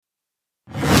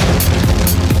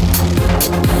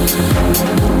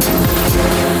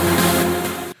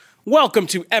Welcome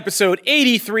to episode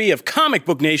 83 of Comic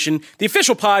Book Nation, the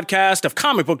official podcast of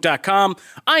comicbook.com.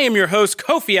 I am your host,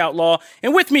 Kofi Outlaw,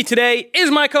 and with me today is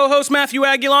my co-host, Matthew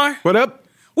Aguilar. What up?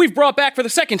 We've brought back for the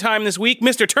second time this week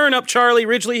Mr. Turn Up Charlie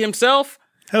Ridgely himself.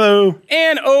 Hello.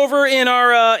 And over in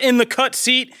our in the cut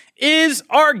seat is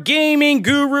our gaming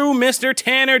guru, Mr.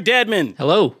 Tanner Deadman.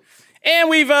 Hello.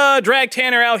 And we've dragged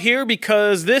Tanner out here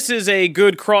because this is a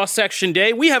good cross-section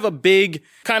day. We have a big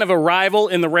kind of arrival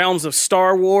in the realms of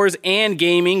Star Wars and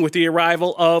gaming with the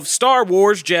arrival of Star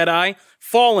Wars Jedi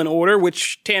Fallen Order,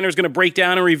 which Tanner's going to break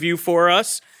down and review for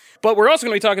us. But we're also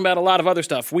going to be talking about a lot of other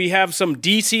stuff. We have some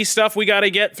DC stuff we got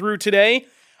to get through today.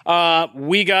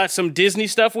 We got some Disney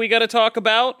stuff we got to talk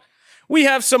about. We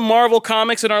have some Marvel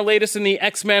comics in our latest in the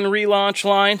X-Men relaunch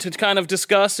line to kind of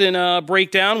discuss and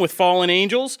break down with Fallen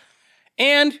Angels.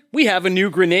 And we have a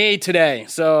new grenade today.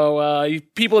 So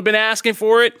people have been asking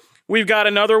for it. We've got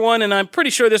another one, and I'm pretty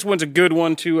sure this one's a good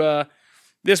one to...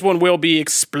 this one will be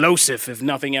explosive, if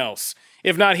nothing else.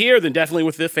 If not here, then definitely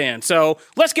with the fan. So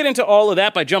let's get into all of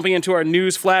that by jumping into our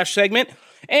news flash segment.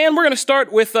 And we're going to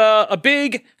start with a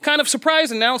big kind of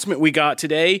surprise announcement we got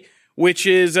today, which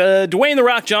is Dwayne The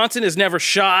Rock Johnson is never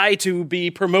shy to be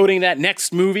promoting that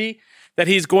next movie that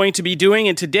he's going to be doing.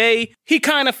 And today, he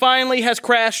kind of finally has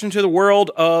crashed into the world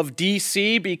of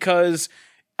DC because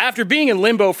after being in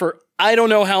limbo for I don't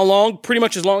know how long, pretty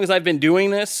much as long as I've been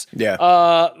doing this,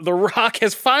 The Rock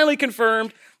has finally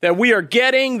confirmed that we are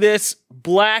getting this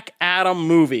Black Adam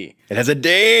movie. It has a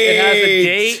date. It has a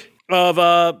date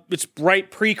of, it's right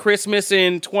pre-Christmas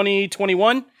in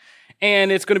 2021.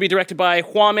 And it's going to be directed by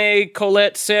Juan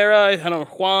Collet Serra. I don't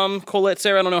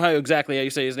know how you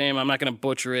say his name. I'm not going to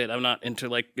butcher it. I'm not into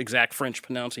like exact French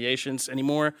pronunciations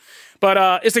anymore.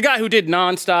 But it's the guy who did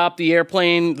Nonstop, the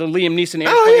airplane, the Liam Neeson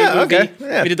airplane movie. Okay.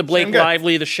 Yeah, he did the Blake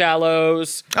Lively, The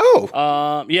Shallows.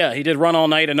 Oh. Yeah, he did Run All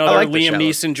Night, another like Liam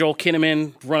Neeson, Joel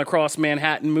Kinnaman, Run Across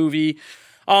Manhattan movie.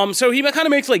 So he kind of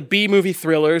makes like B-movie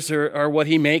thrillers are what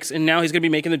he makes. And now he's going to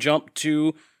be making the jump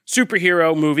to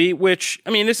superhero movie, which, I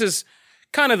mean, this is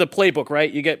kind of the playbook,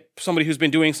 right? You get somebody who's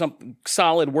been doing some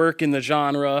solid work in the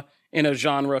genre, in a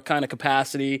genre kind of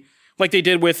capacity, like they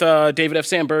did with David F.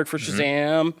 Sandberg for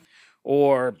Shazam,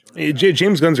 or...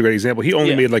 James Gunn's a great example. He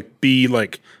only made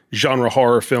like genre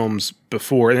horror films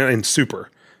before, and Super.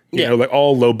 You know, like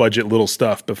all low-budget little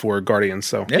stuff before Guardians,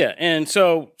 so... Yeah, and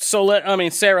so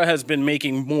Sarah has been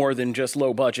making more than just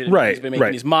low-budget. Right, He's been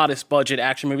making these modest-budget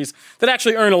action movies that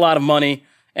actually earn a lot of money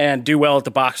and do well at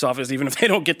the box office, even if they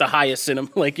don't get the highest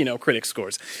critic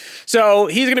scores. So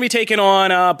he's going to be taking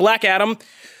on Black Adam.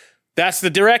 That's the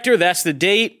director, that's the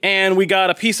date, and we got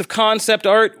a piece of concept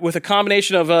art with a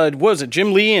combination of,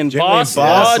 Jim Lee and Boss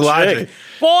Logic.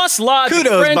 Boss Logic.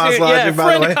 Kudos, Boss Logic,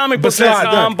 by the way. Friend of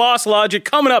comicbook.com, Boss Logic,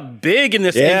 coming up big in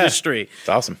this industry. It's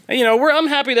awesome. And, I'm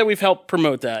happy that we've helped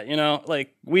promote that,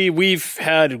 like, we've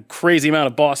had a crazy amount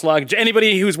of Boss Logic.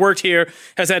 Anybody who's worked here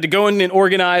has had to go in and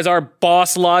organize our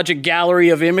Boss Logic gallery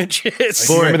of images.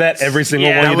 Remember that? Every single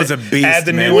one. That was a beast, add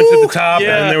the man. new one to the top,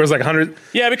 and there was like 100.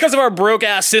 Yeah, because of our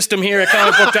broke-ass system here at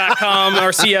comicbook.com,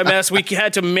 our CMS, we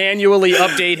had to manually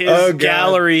update his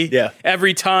gallery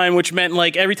every time, which meant,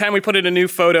 like, every time we put in a new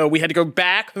photo, we had to go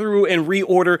back through and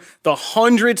reorder the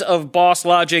hundreds of Boss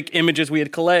Logic images we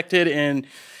had collected, and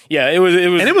it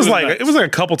was like a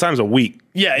couple times a week.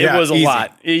 Yeah, it was a easy.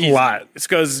 lot. A lot. It's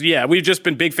because, we've just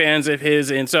been big fans of his,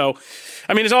 and so,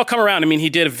 I mean, it's all come around. I mean, he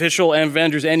did official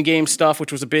Avengers Endgame stuff,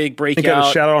 which was a big breakout. He got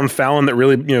a shout out on Fallon that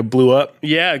really, blew up.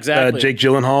 Yeah, exactly. Jake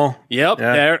Gyllenhaal. Yep,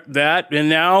 that, and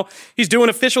now he's doing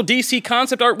official DC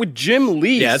concept art with Jim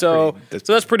Lee. Yeah, so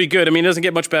that's pretty good. I mean, it doesn't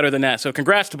get much better than that. So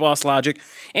congrats to Boss Logic,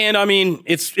 and I mean,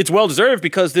 it's well deserved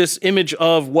because this image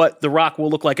of what The Rock will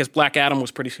look like as Black Adam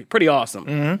was pretty awesome.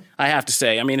 Mm-hmm. I have to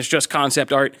say. I mean, it's just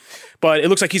concept art, but it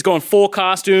looks like he's going full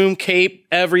costume, cape,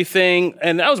 everything.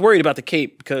 And I was worried about the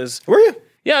cape because were you?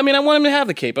 Yeah, I mean, I want him to have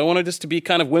the cape. I wanted this to be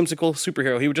kind of whimsical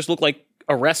superhero. He would just look like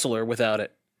a wrestler without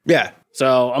it. Yeah.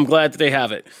 So I'm glad that they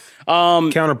have it.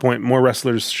 Counterpoint, more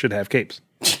wrestlers should have capes.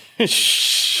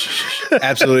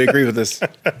 Absolutely agree with this.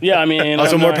 Yeah, I mean...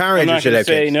 Also, more Power Rangers should have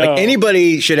capes. No. Like,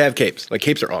 anybody should have capes. Like,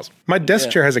 capes are awesome. My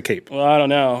desk chair has a cape. Well, I don't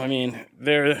know. I mean,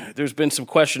 there's been some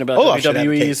question about Olaf should have a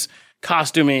WWE's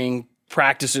costuming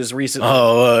practices recently.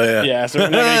 Oh, yeah. Yeah, so we're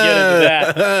not going to get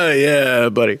into that. Yeah,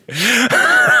 buddy.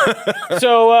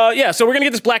 So we're going to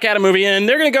get this Black Adam movie, and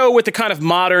they're going to go with the kind of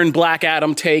modern Black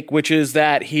Adam take, which is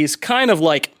that he's kind of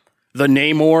like the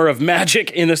Namor of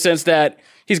magic in the sense that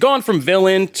he's gone from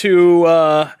villain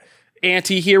to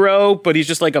anti-hero, but he's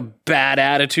just like a bad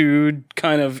attitude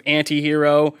kind of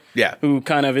anti-hero. Yeah. Who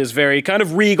kind of is very kind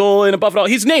of regal and above it all.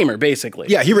 He's Namor, basically.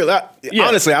 Yeah, he really.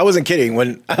 Honestly, I wasn't kidding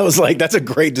when I was like, "That's a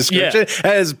great description." Yeah.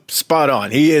 That is spot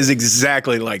on. He is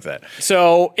exactly like that.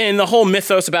 So, in the whole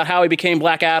mythos about how he became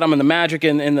Black Adam and the magic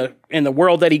in the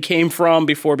world that he came from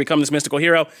before becoming this mystical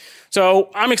hero.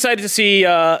 So, I'm excited to see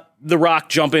The Rock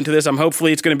jump into this.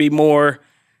 Hopefully it's going to be more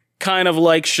kind of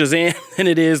like Shazam than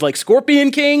it is like Scorpion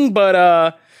King, but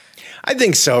I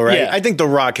think so, right? Yeah. I think The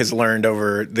Rock has learned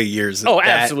over the years.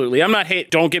 Absolutely. I'm not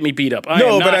don't get me beat up.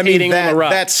 I mean The Rock.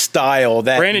 that style,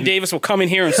 that Brandon Davis will come in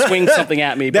here and swing something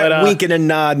at me. that wink and a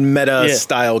nod meta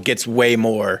style gets way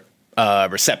more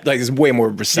receptive. Like, it's way more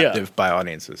receptive by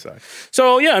audiences.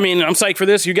 So yeah, I mean, I'm psyched for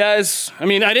this. You guys, I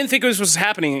mean, I didn't think this was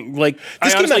happening. Like,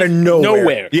 this came out of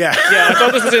nowhere. Yeah, I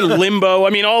thought this was in limbo.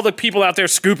 I mean, all the people out there,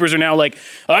 scoopers, are now like,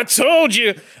 I told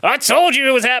you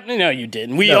it was happening. No, you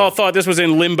didn't. We all thought this was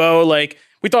in limbo. Like,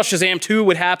 we thought Shazam 2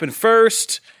 would happen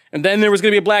first, and then there was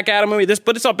going to be a Black Adam movie.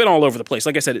 But it's all been all over the place.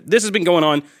 Like I said, this has been going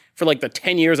on for like the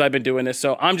 10 years I've been doing this.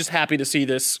 So I'm just happy to see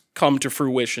this come to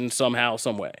fruition somehow,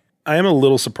 some way. I am a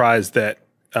little surprised that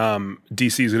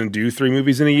DC is going to do 3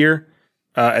 movies in a year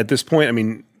at this point. I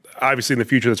mean, obviously in the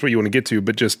future, that's what you want to get to,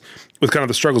 but just with kind of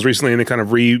the struggles recently, and they kind of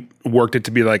reworked it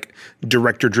to be like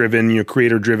director-driven,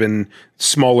 creator-driven,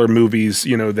 smaller movies,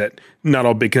 that not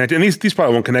all big connect. And these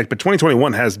probably won't connect, but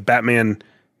 2021 has Batman,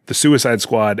 The Suicide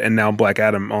Squad, and now Black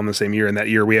Adam all in the same year. And that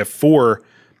year we have 4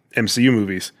 MCU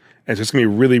movies. And so it's going to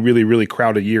be a really, really, really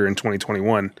crowded year in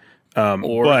 2021.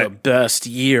 The best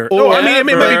year. I mean,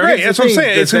 it might be great. That's what I'm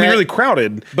saying. It's going to be really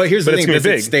crowded. But here's the thing: does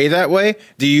it stay that way?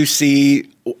 Do you see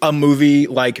a movie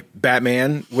like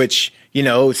Batman, which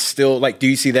still like? Do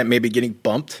you see that maybe getting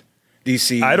bumped? Do you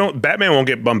see? Batman won't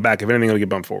get bumped back. If anything, it'll get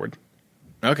bumped forward.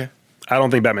 Okay. I don't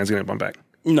think Batman's going to get bumped back.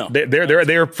 No,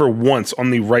 they're for once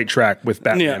on the right track with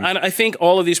Batman. Yeah, I think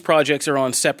all of these projects are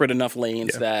on separate enough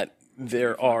lanes that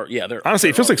honestly,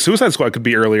 it feels like Suicide Squad could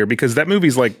be earlier because that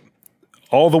movie's like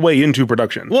all the way into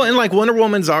production. Well, and like Wonder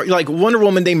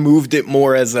Woman, they moved it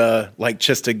more as a like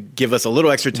just to give us a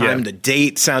little extra time. Yeah. The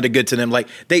date sounded good to them. Like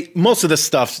most of the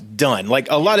stuff's done.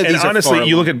 Like a lot of these. Honestly,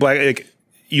 you look at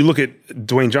you look at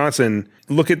Dwayne Johnson.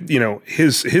 Look at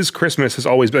his Christmas has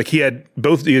always been like he had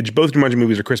both Jumanji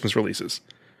movies are Christmas releases,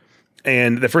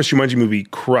 and the first Jumanji movie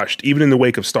crushed even in the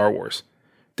wake of Star Wars.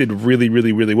 Did really,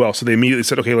 really, really well. So they immediately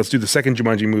said, okay, let's do the second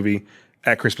Jumanji movie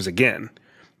at Christmas again.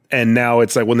 And now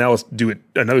it's like, well, now let's do it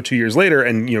another 2 years later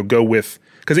and, go with,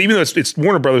 because even though it's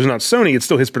Warner Brothers, not Sony, it's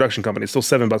still his production company. It's still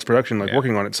 $7 production,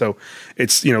 working on it. So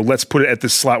it's, let's put it at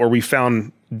this slot where we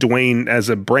found Dwayne as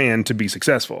a brand to be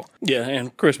successful. Yeah.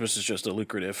 And Christmas is just a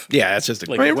lucrative. Yeah. It's just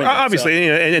obviously,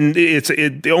 and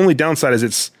the only downside is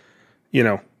it's,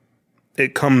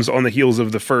 it comes on the heels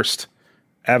of the first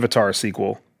Avatar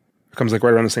sequel. It comes like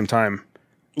right around the same time.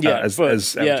 As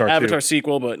Avatar 2. Avatar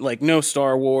sequel, but like no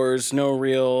Star Wars, no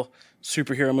real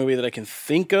superhero movie that I can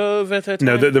think of at that time.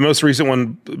 No, the most recent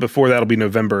one before that'll be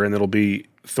November, and it'll be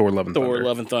Thor: Love and Thunder. Thor: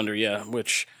 Love and Thunder, yeah,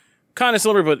 which kind of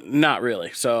similar, but not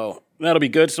really. So that'll be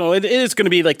good. So it is going to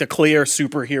be like the clear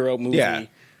superhero movie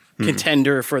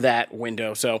contender for that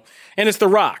window. So, and it's The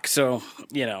Rock, so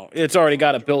it's already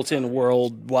got a built-in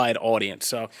worldwide audience.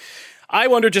 So I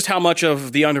wonder just how much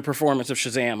of the underperformance of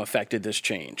Shazam affected this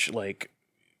change. Like,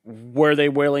 were they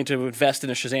willing to invest in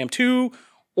a Shazam 2,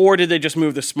 or did they just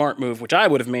move the smart move, which I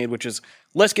would have made, which is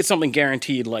let's get something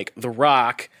guaranteed like The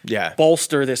Rock,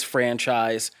 bolster this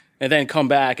franchise, and then come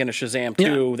back in a Shazam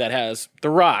 2 that has The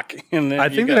Rock. And I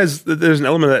think there's an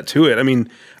element of that to it. I mean,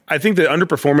 I think the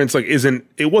underperformance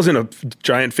wasn't a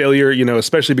giant failure,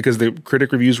 especially because the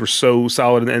critic reviews were so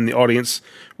solid and the audience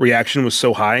reaction was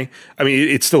so high. I mean,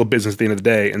 it's still a business at the end of the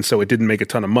day, and so it didn't make a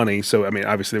ton of money. So, I mean,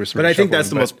 obviously there was some. But I think that's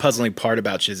the most puzzling part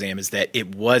about Shazam is that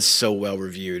it was so well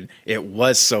reviewed. It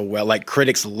was so well, like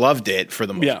critics loved it for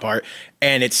the most part,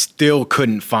 and it still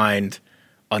couldn't find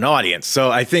an audience. So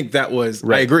I think that was.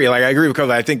 Right. I agree. Like I agree because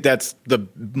I think that's the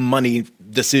money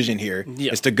decision here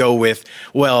is to go with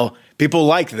people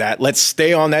like that. Let's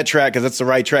stay on that track because that's the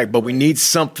right track. But we need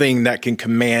something that can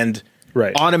command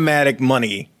automatic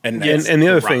money. And the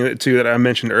other thing too that I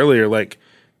mentioned earlier, like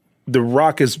The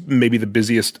Rock is maybe the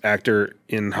busiest actor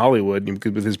in Hollywood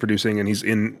with his producing, and he's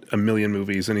in a million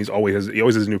movies, and he always has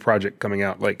a new project coming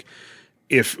out. Like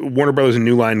if Warner Brothers and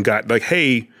New Line got like,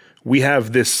 hey, we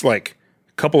have this like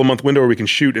couple of month window where we can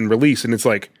shoot and release, and it's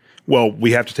like, well,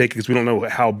 we have to take it because we don't know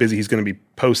how busy he's going to be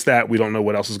post that. We don't know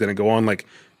what else is going to go on. Like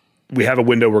we have a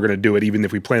window, we're going to do it, even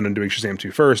if we plan on doing Shazam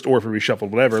 2 first, or if we reshuffle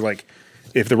whatever. Like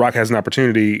if The Rock has an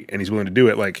opportunity and he's willing to do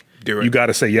it, like, you got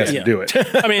to say yes and do it.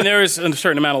 I mean, there is a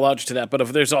certain amount of logic to that, but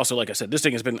there's also, like I said, this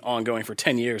thing has been ongoing for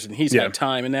 10 years and he's had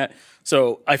time in that.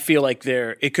 So I feel like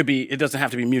it doesn't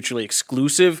have to be mutually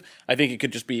exclusive. I think it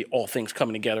could just be all things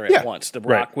coming together at once. The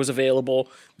Rock was available.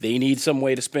 They need some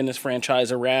way to spin this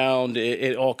franchise around.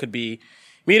 It all could be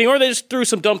meeting, or they just threw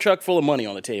some dump truck full of money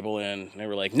on the table and they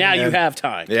were like, now you have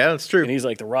time. Yeah, that's true. And he's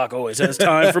like, The Rock always has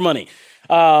time for money.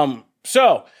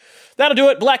 So that'll do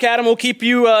it. Black Adam will keep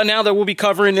you, now that we'll be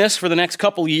covering this for the next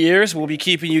couple years, we'll be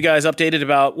keeping you guys updated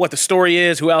about what the story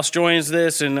is, who else joins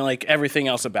this, and like everything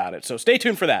else about it. So stay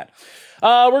tuned for that.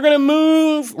 We're going to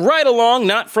move right along,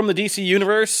 not from the DC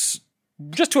Universe,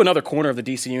 just to another corner of the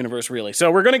DC Universe, really. So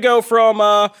we're going to go from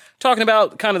talking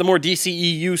about kind of the more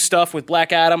DCEU stuff with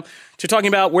Black Adam to talking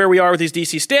about where we are with these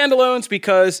DC standalones,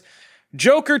 because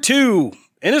Joker 2...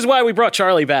 And this is why we brought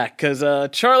Charlie back, because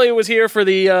Charlie was here for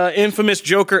the infamous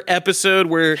Joker episode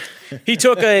where he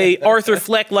took a Arthur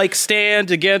Fleck-like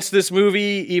stand against this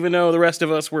movie, even though the rest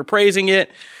of us were praising it.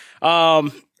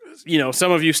 Some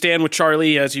of you stand with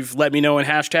Charlie, as you've let me know in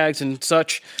hashtags and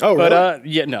such. Oh, really?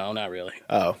 But, no, not really.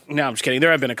 Oh. No, I'm just kidding. There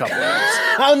have been a couple.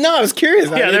 Oh, no, I was curious.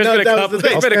 Yeah, there's been a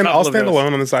couple. I'll stand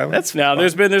alone on this island. That's no,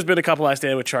 there's been a couple I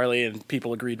stand with Charlie, and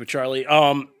people agreed with Charlie,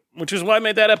 which is why I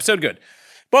made that episode good.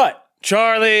 But...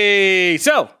 Charlie!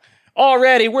 So,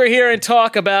 already we're here and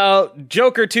talk about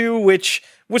Joker 2, which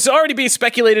was already being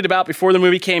speculated about before the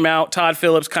movie came out. Todd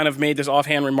Phillips kind of made this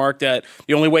offhand remark that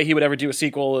the only way he would ever do a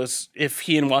sequel is if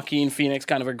he and Joaquin Phoenix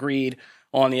kind of agreed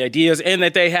on the ideas, and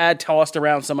that they had tossed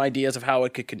around some ideas of how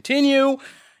it could continue,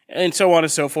 and so on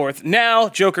and so forth. Now,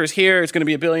 Joker's here. It's going to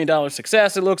be $1 billion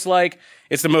success, it looks like.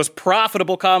 It's the most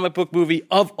profitable comic book movie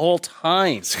of all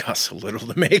time. It's got so little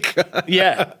to make.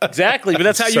 Yeah, exactly. But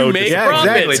that's how you make profits.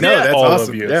 Exactly. No, that's all awesome.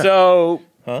 Of you. Yeah. So,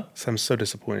 I'm so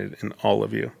disappointed in all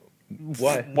of you.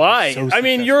 Why? So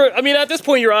at this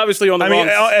point, you're obviously on the wrong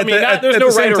side. There's no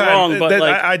right or wrong, but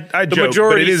I the joke,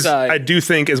 majority but it is, side. I do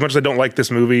think, as much as I don't like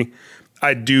this movie,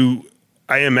 I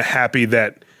am happy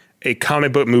that a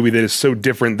comic book movie that is so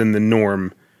different than the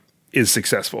norm is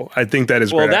successful. I think that is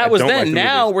great. Well, that was then.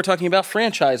 Now we're talking about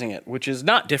franchising it, which is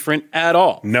not different at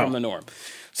all from the norm.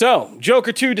 So,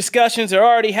 Joker 2 discussions are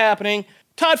already happening.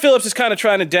 Todd Phillips is kind of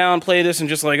trying to downplay this and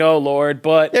just like, oh, Lord,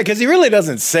 but... Yeah, because he really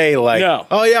doesn't say like,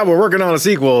 oh, yeah, we're working on a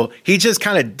sequel. He just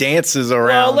kind of dances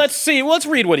around. Well, let's see. Let's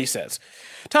read what he says.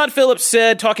 Todd Phillips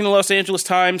said, talking to Los Angeles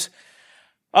Times...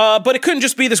 but it couldn't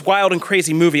just be this wild and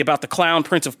crazy movie about the clown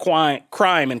prince of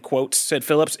crime, in quotes, said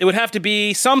Phillips. It would have to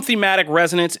be some thematic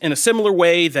resonance in a similar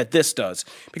way that this does.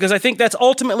 Because I think that's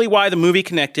ultimately why the movie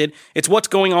connected. It's what's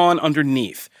going on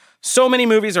underneath. So many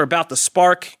movies are about the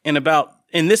spark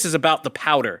and this is about the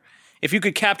powder. If you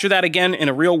could capture that again in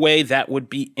a real way, that would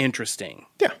be interesting.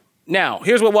 Yeah. Now,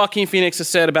 here's what Joaquin Phoenix has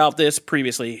said about this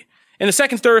previously. In the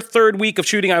second, third week of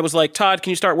shooting, I was like, Todd,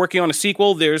 can you start working on a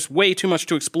sequel? There's way too much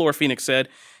to explore, Phoenix said.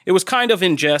 It was kind of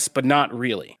in jest, but not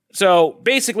really. So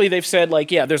basically they've said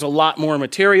like, yeah, there's a lot more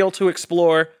material to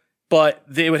explore, but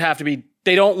they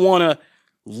don't want to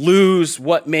lose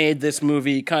what made this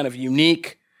movie kind of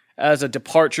unique as a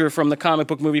departure from the comic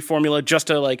book movie formula, just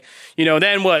to like,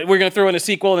 then what? We're going to throw in a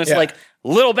sequel and it's like,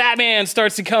 little Batman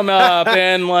starts to come up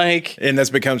and like... And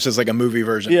this becomes just like a movie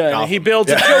version. Yeah, he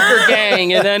builds a Joker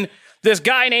gang and then... This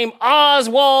guy named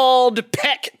Oswald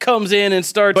Peck comes in and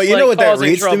starts. But you know what that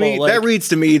reads trouble. to me? Like, that reads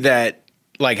to me that,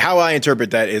 like, how I interpret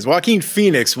that is Joaquin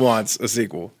Phoenix wants a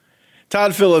sequel.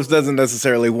 Todd Phillips doesn't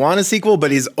necessarily want a sequel,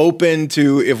 but he's open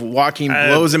to if Joaquin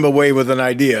blows him away with an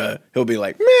idea, he'll be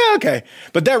like, meh, okay.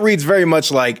 But that reads very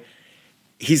much like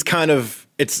he's kind of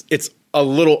it's a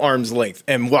little arm's length,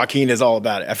 and Joaquin is all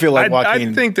about it. I feel like Joaquin.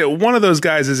 I think that one of those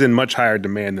guys is in much higher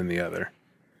demand than the other.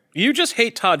 You just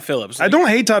hate Todd Phillips. I don't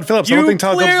hate Todd Phillips. I don't think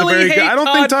Todd Phillips is a very good. I don't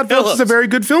think Todd Phillips is a very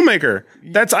good filmmaker.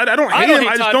 I don't hate him.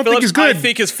 I just don't think he's good. I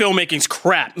think his filmmaking's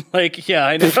crap. Like, yeah,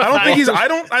 I know.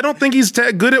 I don't think he's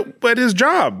good at his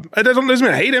job. It doesn't mean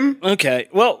I hate him. Okay.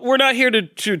 Well, we're not here to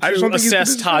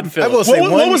assess Todd Phillips. I will say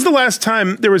what was the last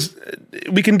time there was?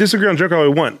 We can disagree on Joker all we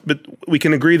want, but we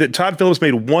can agree that Todd Phillips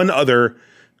made one other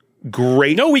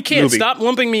great. No, we can't. Movie. Stop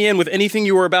lumping me in with anything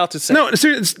you were about to say. No,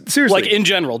 seriously. Like in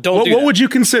general, do what that. Would you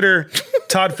consider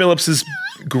Todd Phillips'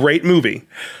 great movie?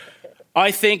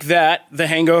 I think that The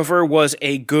Hangover was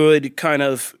a good kind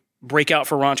of breakout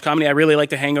for raunch comedy. I really like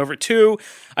The Hangover 2.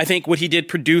 I think what he did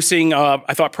producing,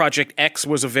 I thought Project X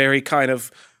was a very kind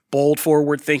of bold,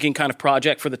 forward-thinking kind of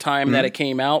project for the time that it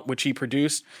came out, which he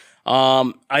produced.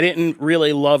 I didn't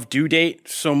really love Due Date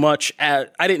so much. I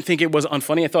didn't think it was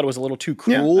unfunny. I thought it was a little too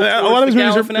cruel. Yeah. A lot of his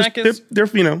movies are they're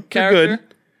good.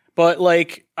 But but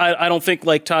like I don't think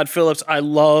like Todd Phillips. I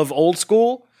love Old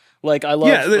School. Like I love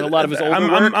a lot of his older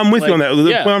work. I'm with you on that. The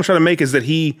yeah. point I'm trying to make is that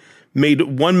he made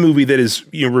one movie that is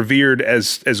revered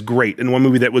as great, and one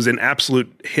movie that was an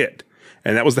absolute hit,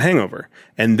 and that was The Hangover.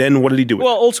 And then what did he do with it?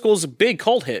 Well, Old School's a big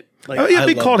cult hit. Like,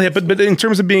 big cult hit, but in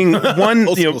terms of being one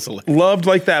loved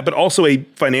like that, but also a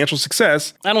financial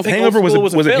success, I don't think Hangover was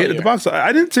a hit at the box.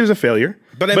 I didn't say it was a failure,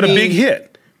 but a big hit.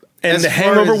 And The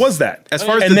Hangover was that. As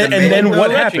far as and then what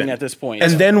happened at this point?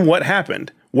 And then what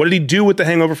happened? What did he do with the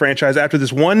Hangover franchise after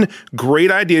this one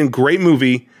great idea and great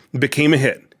movie became a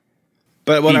hit?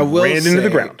 But what he I will ran say, into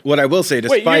the ground. What I will say,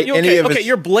 despite any of his,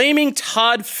 you're blaming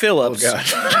Todd Phillips.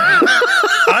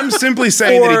 I'm simply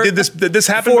saying that he did this. That this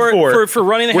happened before for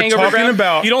running the Hangover. Talking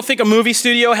about, you don't think a movie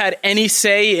studio had any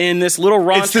say in this little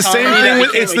raunch? It's the same thing.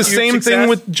 It's the same thing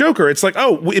with Joker. It's like,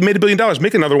 oh, it made $1 billion.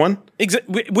 Make another one.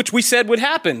 Which we said would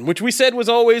happen. Which we said was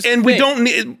always. And we don't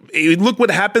need. Look what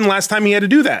happened last time he had to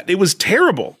do that. It was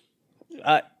terrible.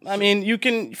 I mean, you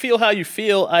can feel how you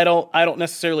feel. I don't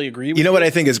necessarily agree with you. You know what I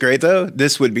think is great, though?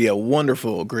 This would be a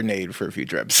wonderful grenade for a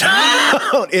future episode.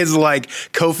 It's like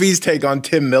Kofi's take on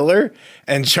Tim Miller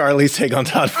and Charlie's take on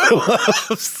Todd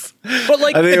Phillips. But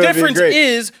like the difference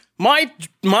is my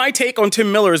take on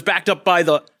Tim Miller is backed up by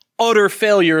the utter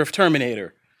failure of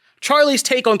Terminator. Charlie's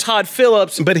take on Todd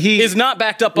Phillips is not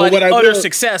backed up by the utter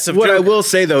success of Joker. What I will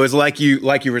say, though, is like you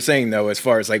were saying, though, as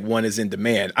far as like one is in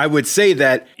demand, I would say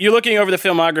that you're looking over the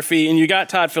filmography and you got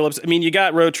Todd Phillips. I mean, you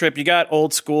got Road Trip, you got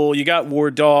Old School, you got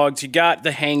War Dogs, you got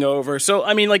The Hangover. So,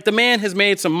 I mean, like the man has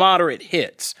made some moderate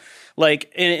hits.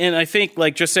 Like, and I think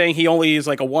like just saying he only is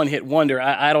like a one-hit wonder,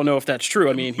 I don't know if that's true.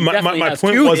 I mean, he definitely has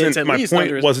two hits at least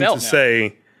under his belt now.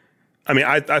 Say... I mean,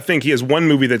 I think he has one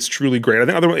movie that's truly great. I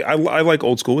think I like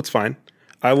Old School. It's fine.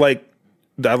 I like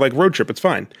Road Trip. It's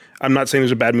fine. I'm not saying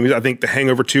there's a bad movie. I think The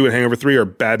Hangover 2 and Hangover 3 are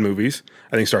bad movies.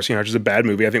 I think Starsky & Hutch is a bad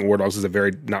movie. I think War Dogs is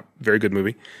a not very good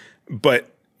movie. But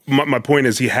my point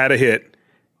is he had a hit,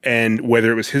 and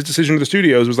whether it was his decision or the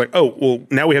studios, was like, oh, well,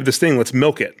 now we have this thing. Let's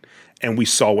milk it. And we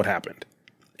saw what happened.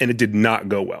 And it did not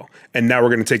go well. And now we're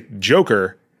going to take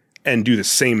Joker and do the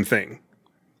same thing.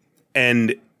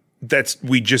 And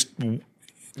we just don't.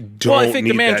 Well, I think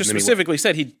the man just specifically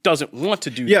said he doesn't want to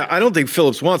do that. Yeah, I don't think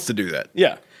Phillips wants to do that.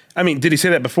 Yeah. I mean, did he say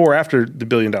that before or after the $1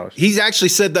 billion? He's actually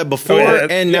said that before,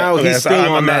 and now he's still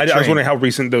on that train. I was wondering how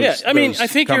recent those. Yeah, I mean, I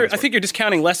think you're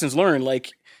discounting lessons learned.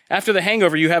 Like after The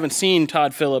Hangover, you haven't seen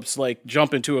Todd Phillips like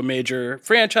jump into a major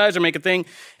franchise or make a thing.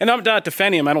 And I'm not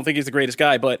defending him. I don't think he's the greatest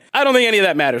guy, but I don't think any of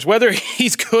that matters. Whether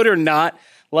he's good or not.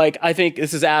 Like, I think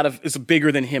this is it's bigger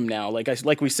than him now.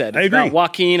 Like we said, it's about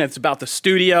Joaquin. It's about the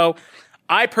studio.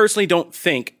 I personally don't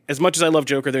think, as much as I love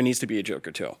Joker, there needs to be a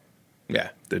Joker 2.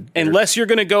 Yeah. Unless you're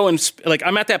going to go and, like,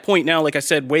 I'm at that point now, like I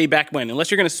said, way back when. Unless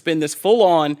you're going to spin this full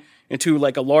on into,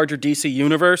 like, a larger DC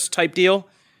universe type deal,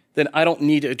 then I don't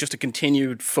need just a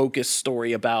continued focused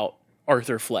story about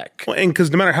Arthur Fleck. Well, and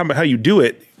because no matter how you do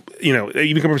it, you know,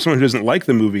 even coming from someone who doesn't like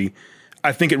the movie,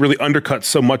 I think it really undercuts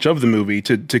so much of the movie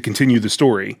to continue the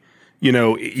story. You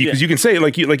know, because you can say,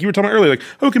 like you were talking about earlier, like,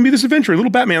 oh, it can be this adventure,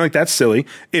 little Batman, like, that's silly.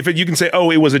 You can say,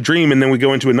 oh, it was a dream, and then we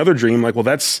go into another dream, like, well,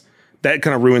 that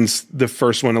kind of ruins the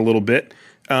first one a little bit.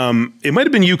 It might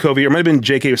have been you, Kofi, or it might have been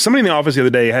JK. Somebody in the office the other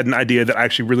day had an idea that I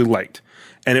actually really liked,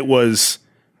 and it was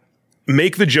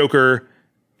make the Joker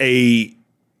an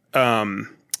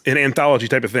anthology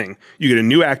type of thing. You get a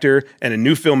new actor and a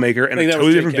new filmmaker and a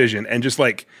totally different vision, and just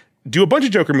like do a bunch of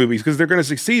Joker movies because they're going to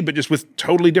succeed, but just with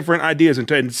totally different ideas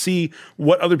and see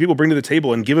what other people bring to the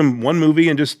table and give them one movie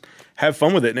and just have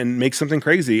fun with it and make something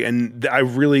crazy. And I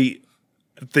really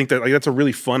think that that's a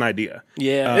really fun idea.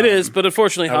 Yeah, it is. But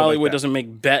unfortunately, Hollywood doesn't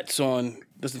make bets doesn't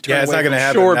turn away from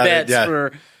happen. Sure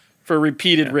bets for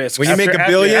repeated risks. When you make $1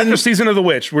 billion after Season of the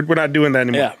Witch, we're not doing that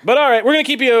anymore. Yeah, but all right, we're gonna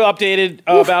keep you updated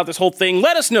about this whole thing.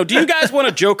 Let us know. Do you guys want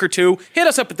a Joker 2? Hit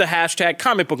us up at the hashtag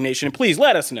Comic Book Nation, and please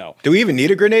let us know. Do we even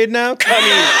need a grenade now?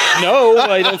 I mean, no,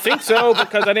 I don't think so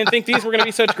because I didn't think these were gonna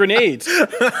be such grenades.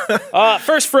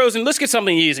 First, Frozen. Let's get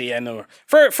something easy. And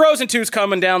Frozen 2 is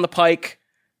coming down the pike.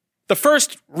 The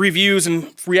first reviews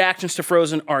and reactions to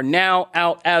Frozen are now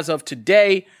out as of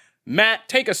today. Matt,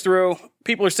 take us through.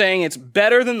 People are saying it's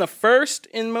better than the first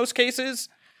in most cases,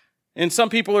 and some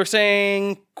people are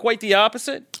saying quite the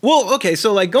opposite. Well, okay,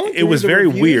 so like going through it was very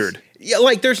weird. Yeah,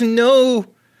 like there's no.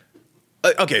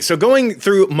 Okay, so going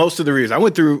through most of the reviews, I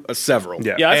went through several.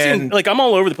 Yeah, I've seen, like, I'm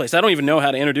all over the place. I don't even know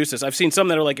how to introduce this. I've seen some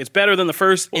that are like, it's better than the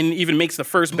first and even makes the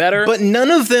first better. But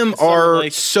none of them are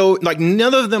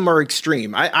none of them are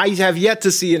extreme. I have yet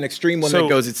to see an extreme one that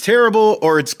goes, it's terrible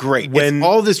or it's great. It's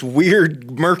all this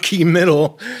weird, murky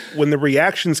middle. When the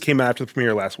reactions came out after the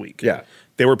premiere last week,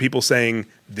 there were people saying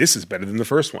this is better than the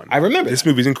first one. I remember this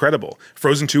movie's incredible.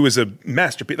 Frozen 2 is a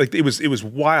masterpiece. Like it was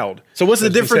wild. So what's the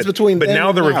difference between? But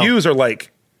now the reviews are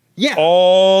like, yeah,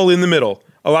 all in the middle.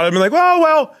 A lot of them are like, oh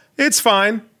well, it's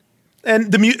fine.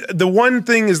 And the one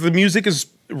thing is the music is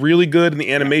really good and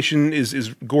the animation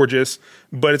is gorgeous,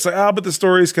 but it's like, but the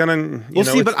story's kind of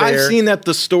I've seen that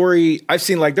the story. I've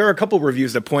seen like there are a couple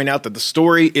reviews that point out that the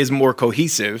story is more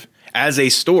cohesive as a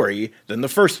story than the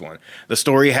first one. The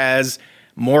story has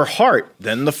more heart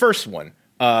than the first one.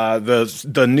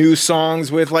 The new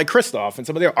songs with like Kristoff and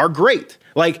some of them are great.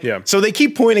 Like, so they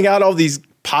keep pointing out all these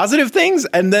positive things,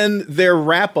 and then their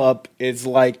wrap up is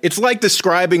like, it's like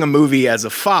describing a movie as a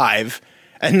 5,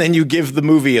 and then you give the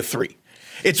movie a 3.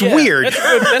 It's weird.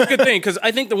 That's a good thing, because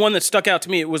I think the one that stuck out to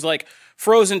me, it was like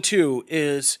Frozen 2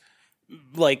 is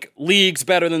like leagues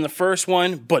better than the first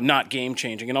one, but not game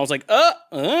changing. And I was like,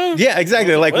 yeah,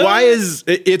 exactly. Like, why is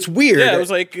it's weird? Yeah, it was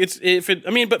like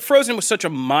but Frozen was such a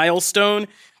milestone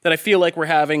that I feel like we're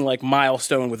having like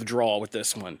milestone withdrawal with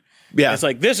this one. Yeah, it's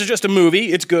like this is just a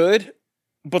movie. It's good,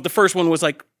 but the first one was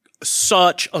like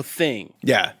such a thing.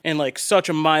 Yeah. And like such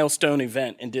a milestone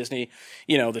event in Disney.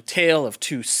 You know, the tale of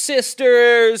two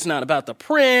sisters, not about the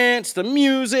prince, the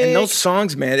music. And those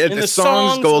songs, man. The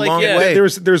songs go a long way.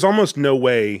 There's almost no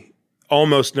way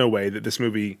that this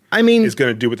movie is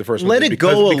going to do what the first one did.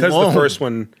 Because the first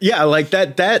one... Yeah, like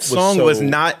that song was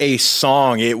not a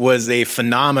song. It was a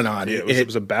phenomenon. Yeah, it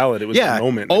was a ballad. It was a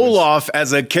moment. Olaf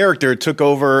as a character took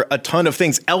over a ton of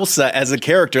things. Elsa as a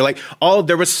character. Like,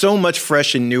 there was so much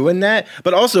fresh and new in that.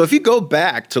 But also, if you go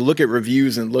back to look at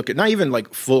reviews and look at, not even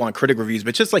like full-on critic reviews,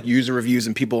 but just like user reviews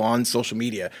and people on social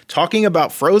media talking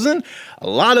about Frozen, a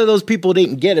lot of those people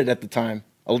didn't get it at the time.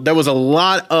 There was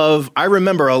I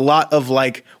remember a lot of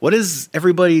like, what is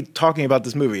everybody talking about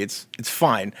this movie? It's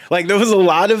fine. Like there was a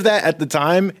lot of that at the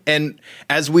time. And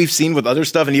as we've seen with other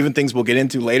stuff and even things we'll get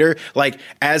into later, like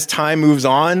as time moves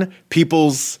on,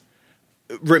 people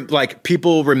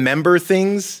remember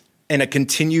things in a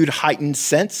continued heightened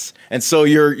sense. And so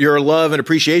your love and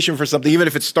appreciation for something, even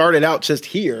if it started out just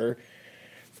here,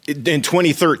 in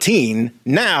 2013,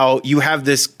 now you have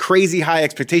this crazy high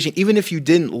expectation, even if you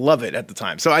didn't love it at the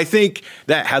time. So I think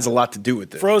that has a lot to do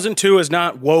with it. Frozen 2 is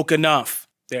not woke enough.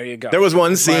 There you go. There was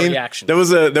one scene. There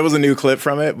was a new clip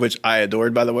from it, which I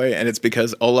adored, by the way, and it's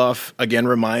because Olaf again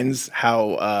reminds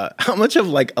how much of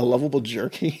like a lovable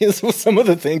jerk he is with some of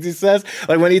the things he says.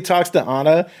 Like when he talks to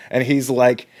Anna, and he's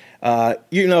like,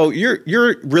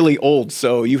 you're really old,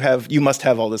 so you must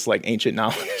have all this like ancient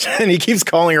knowledge. And he keeps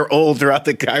calling her old throughout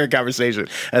the entire conversation.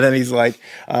 And then he's like,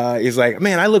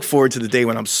 man, I look forward to the day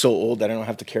when I'm so old that I don't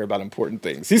have to care about important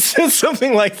things. He says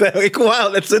something like that. Like, wow,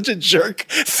 that's such a jerk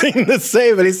thing to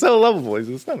say, but he's so lovable. He's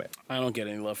a stomach. I don't get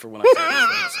any love for when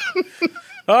I say these things.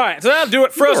 All right, so that'll do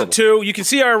it. Frozen 2. You can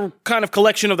see our kind of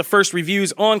collection of the first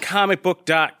reviews on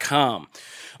comicbook.com.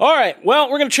 All right,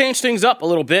 well, we're going to change things up a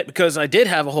little bit because I did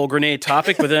have a whole grenade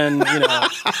topic, but then,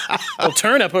 little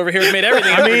turnip over here has made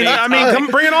everything. Come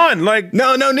bring it on. Like,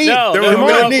 no need.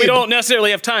 We don't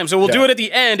necessarily have time, so we'll do it at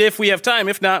the end if we have time.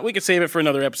 If not, we can save it for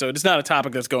another episode. It's not a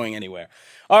topic that's going anywhere.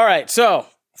 All right, so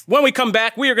when we come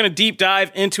back, we are going to deep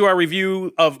dive into our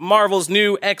review of Marvel's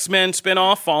new X-Men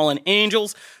spinoff, Fallen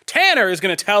Angels. Tanner is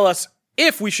going to tell us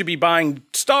if we should be buying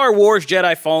Star Wars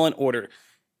Jedi Fallen Order.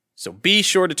 So be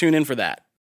sure to tune in for that.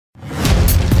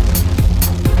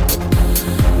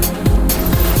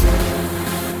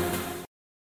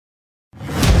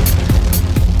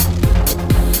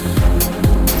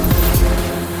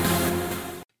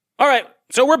 All right,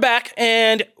 so we're back,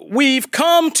 and we've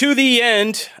come to the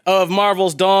end of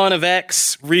Marvel's Dawn of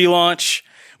X relaunch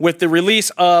with the release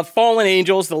of Fallen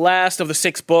Angels, the last of the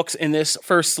 6 books in this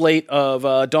first slate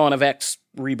of Dawn of X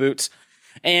reboots.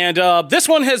 And this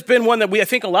one has been one that I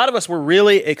think a lot of us were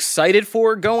really excited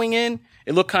for going in.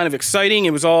 It looked kind of exciting.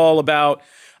 It was all about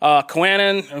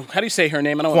Kwannon. How do you say her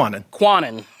name?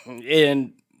 Kwannon.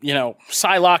 In,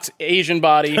 Psylocke's Asian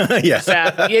body.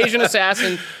 The Asian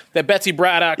assassin that Betsy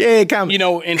Braddock,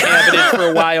 inhabited for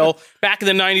a while. Back in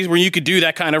the 90s where you could do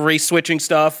that kind of race switching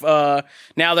stuff.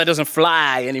 Now that doesn't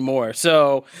fly anymore.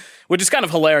 So, which is kind of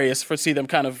hilarious to see them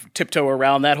kind of tiptoe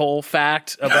around that whole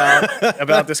fact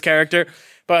about this character.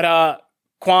 But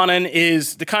Kwannon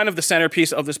is the kind of the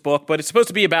centerpiece of this book, but it's supposed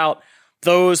to be about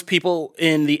those people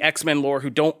in the X-Men lore who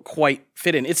don't quite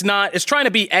fit in. It's trying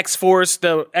to be X-Force,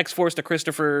 the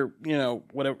Christopher,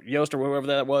 whatever, Yost or whoever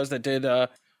that was that did.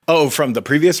 From the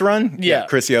previous run? Yeah.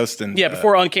 Chris Yost and. Yeah,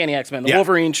 before Uncanny X-Men. The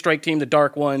Wolverine Strike Team, the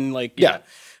Dark One, them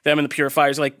and the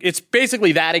Purifiers. Like, it's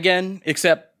basically that again,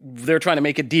 except they're trying to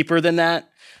make it deeper than that.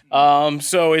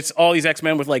 So it's all these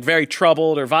X-Men with like very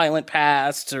troubled or violent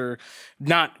pasts or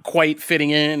not quite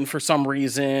fitting in for some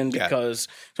reason because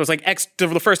so it's like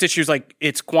the first issue is like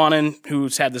it's Kwannon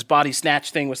who's had this body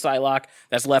snatch thing with Psylocke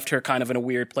that's left her kind of in a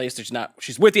weird place.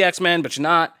 She's with the X-Men, but she's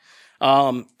not.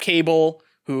 Cable,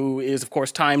 who is of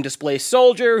course time displaced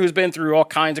soldier who's been through all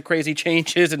kinds of crazy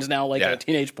changes and is now like a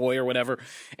teenage boy or whatever.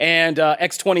 And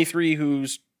X-23,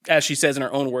 who's, as she says in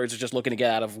her own words, is just looking to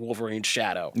get out of Wolverine's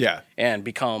shadow and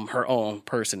become her own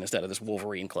person instead of this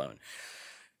Wolverine clone.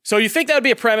 So you think that would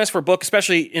be a premise for a book,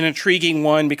 especially an intriguing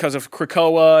one because of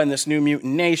Krakoa and this New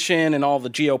Mutant Nation and all the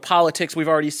geopolitics we've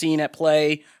already seen at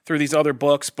play through these other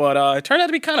books. But it turned out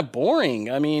to be kind of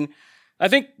boring. I mean, I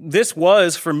think this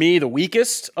was, for me, the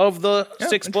weakest of the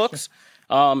 6 books.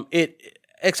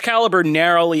 Excalibur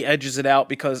narrowly edges it out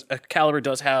because Excalibur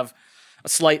does have a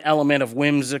slight element of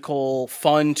whimsical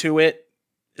fun to it,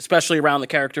 especially around the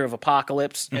character of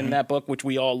Apocalypse in that book, which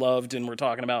we all loved and we're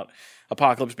talking about.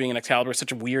 Apocalypse being an Excalibur is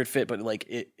such a weird fit, but like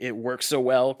it works so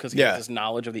well because he has this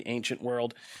knowledge of the ancient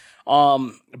world.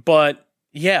 But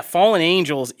yeah, Fallen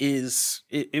Angels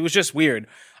it was just weird.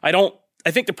 I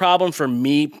think the problem for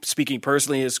me, speaking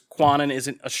personally, is Kwannon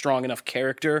isn't a strong enough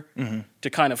character to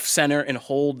kind of center and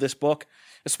hold this book,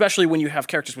 especially when you have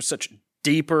characters with such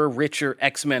deeper, richer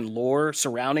X-Men lore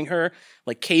surrounding her.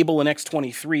 Like Cable and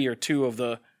X-23 are two of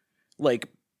the like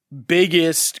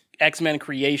biggest X-Men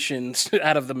creations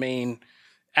out of the main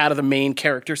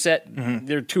character set.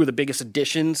 They're two of the biggest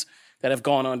additions that have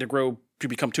gone on to grow to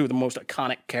become two of the most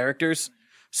iconic characters.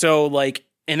 So like,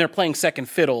 and they're playing second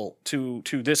fiddle to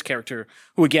this character,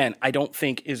 who again I don't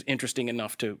think is interesting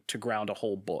enough to ground a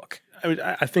whole book. I mean,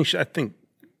 I think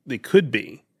they could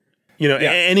be,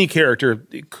 any character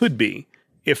it could be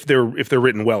if they're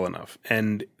written well enough.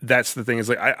 And that's the thing is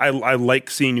like I like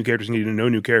seeing new characters, need to know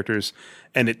new characters,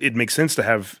 and it makes sense to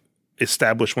have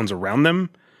established ones around them,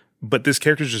 but this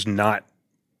character is just not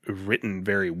written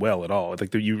very well at all.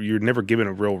 Like you're never given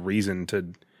a real reason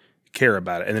to care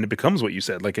about it, and then it becomes what you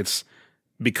said. Like it's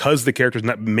because the character's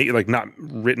not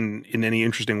written in any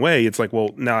interesting way. It's like,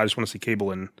 well, now I just want to see Cable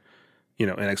and in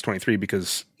X-23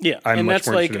 because I'm and much that's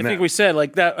more like interested in I think that. we said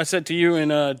like that. I said to you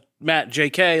and Matt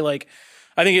JK, like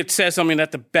I think it says something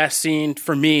that the best scene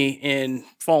for me in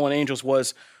Fallen Angels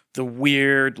was the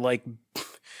weird like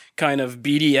kind of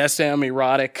BDSM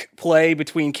erotic play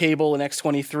between Cable and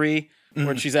X-23,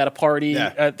 where she's at a party.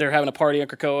 They're having a party on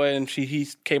Krakoa, and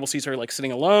Cable sees her like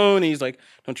sitting alone. And he's like,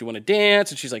 "Don't you want to dance?"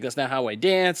 And she's like, "That's not how I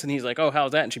dance." And he's like, "Oh,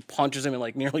 how's that?" And she punches him and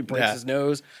like nearly breaks his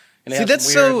nose. And they have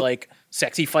some weird like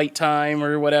sexy fight time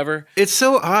or whatever. It's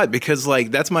so odd because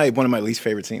like that's one of my least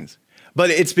favorite scenes. But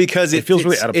it's because it feels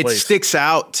really out of place. It sticks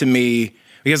out to me.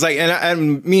 Because like,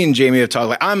 and me and Jamie have talked,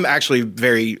 like,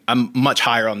 I'm much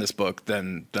higher on this book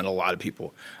than a lot of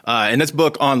people. And this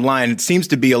book online, it seems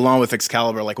to be, along with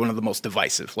Excalibur, like one of the most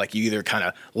divisive. Like you either kind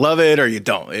of love it or you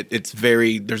don't.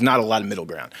 There's not a lot of middle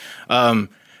ground.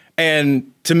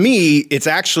 And to me, it's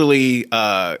actually,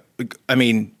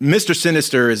 Mr.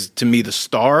 Sinister is to me the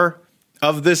star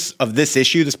of this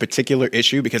issue, this particular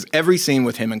issue, because every scene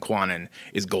with him and Kwannon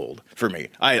is gold for me.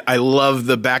 I love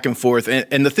the back and forth.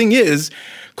 And the thing is,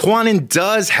 Kwannon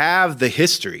does have the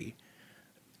history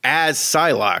as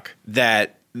Psylocke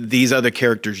that these other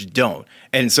characters don't.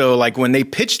 And so like when they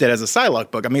pitched it as a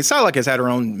Psylocke book, I mean, Psylocke has had her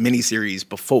own miniseries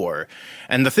before.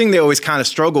 And the thing they always kind of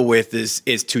struggle with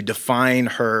is to define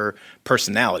her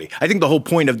personality. I think the whole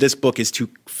point of this book is to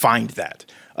find that.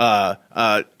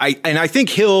 I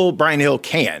think Brian Hill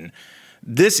can.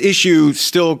 This issue is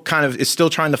still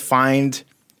trying to find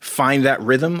that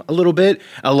rhythm a little bit.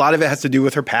 A lot of it has to do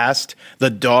with her past,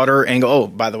 the daughter angle. Oh,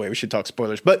 by the way, we should talk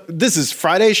spoilers, but this is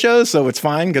Friday's show, so it's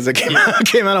fine because it came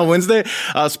out on Wednesday.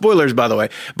 Spoilers, by the way.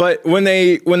 But when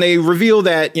they reveal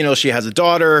that, she has a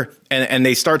daughter and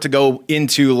they start to go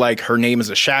into like her name is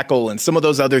a shackle and some of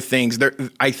those other things,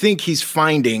 I think he's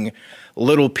finding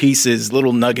little pieces,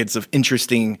 little nuggets of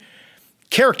interesting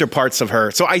character parts of her.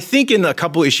 So I think in a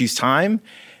couple issues time,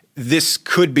 this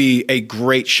could be a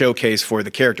great showcase for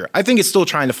the character. I think it's still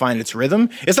trying to find its rhythm.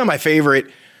 It's not my favorite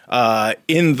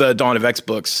in the Dawn of X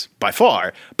books by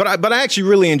far, but I actually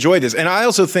really enjoyed this. And I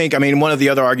also think, one of the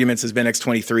other arguments has been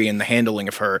X-23 and the handling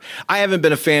of her. I haven't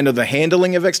been a fan of the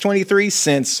handling of X-23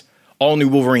 since All New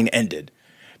Wolverine ended.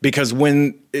 Because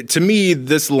to me,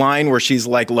 this line where she's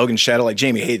like Logan's shadow, like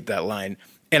Jamie hated that line.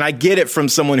 And I get it from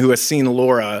someone who has seen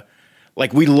Laura.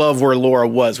 Like we love where Laura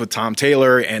was with Tom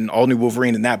Taylor and All New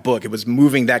Wolverine in that book. It was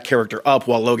moving that character up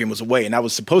while Logan was away. And that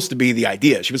was supposed to be the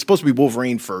idea. She was supposed to be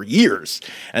Wolverine for years.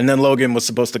 And then Logan was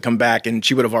supposed to come back and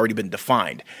she would have already been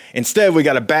defined. Instead, we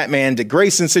got a Batman Dick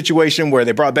Grayson situation where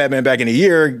they brought Batman back in a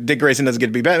year. Dick Grayson doesn't get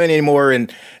to be Batman anymore.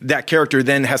 And that character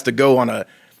then has to go on a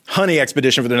hunting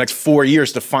expedition for the next 4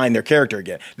 years to find their character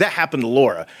again. That happened to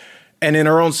Laura. And in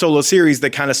her own solo series, they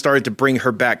kind of started to bring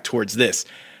her back towards this.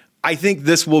 I think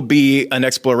this will be an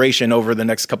exploration over the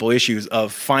next couple issues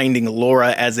of finding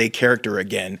Laura as a character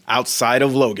again outside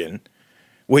of Logan,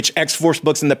 which X-Force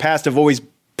books in the past have always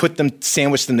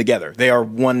sandwiched them together. They are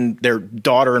they're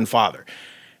daughter and father.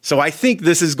 So I think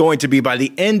this is going to be, by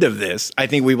the end of this, I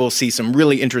think we will see some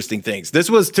really interesting things. This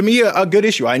was, to me, a good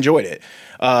issue. I enjoyed it.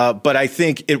 But I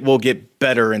think it will get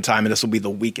better in time, and this will be the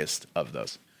weakest of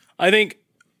those. I think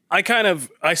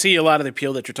I see a lot of the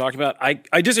appeal that you're talking about.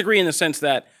 I disagree in the sense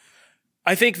that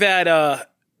I think that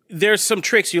there's some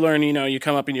tricks you learn. You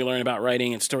come up and you learn about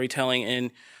writing and storytelling, and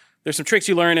there's some tricks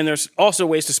you learn, and there's also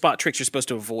ways to spot tricks you're supposed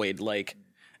to avoid,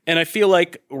 And I feel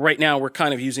like right now we're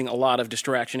kind of using a lot of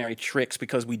distractionary tricks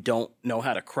because we don't know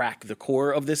how to crack the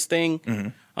core of this thing.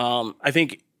 Mm-hmm. I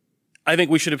think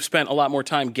we should have spent a lot more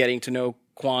time getting to know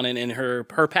Kwannon and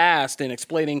her past and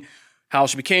explaining how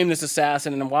she became this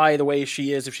assassin and why the way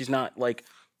she is, if she's not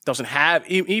doesn't have,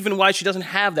 even why she doesn't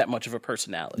have that much of a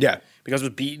personality. Yeah. Because it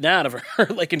was beaten out of her,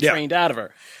 and trained out of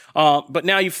her. But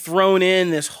now you've thrown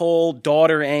in this whole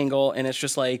daughter angle, and it's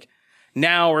just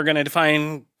now we're going to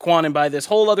define Kwannon by this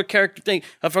whole other character thing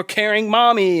of a caring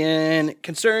mommy and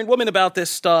concerned woman about this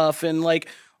stuff and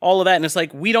all of that. And it's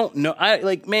we don't know.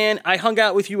 I hung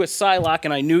out with you at Psylocke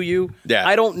and I knew you. Yeah.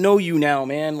 I don't know you now,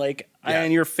 man.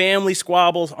 And your family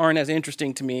squabbles aren't as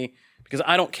interesting to me because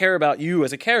I don't care about you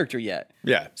as a character yet.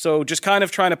 Yeah. So just kind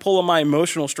of trying to pull on my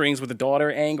emotional strings with the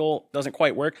daughter angle doesn't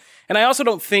quite work. And I also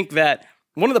don't think that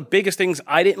one of the biggest things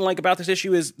I didn't like about this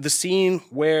issue is the scene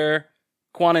where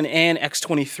Kwannon and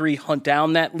X-23 hunt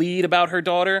down that lead about her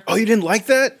daughter. Oh, you didn't like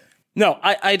that? No,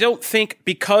 I don't think,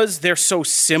 because they're so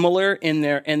similar in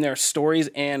their stories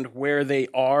and where they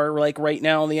are right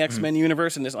now in the X-Men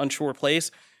universe in this unsure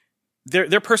place,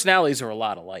 their personalities are a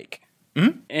lot alike.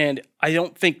 Mm-hmm. And I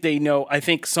don't think they know. I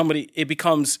think it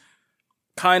becomes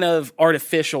kind of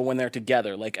artificial when they're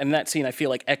together. In that scene, I feel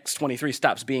like X-23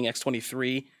 stops being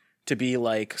X-23 to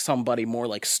be somebody more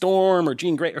like Storm or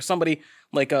Jean Grey or somebody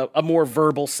a more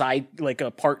verbal side,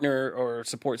 a partner or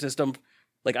support system.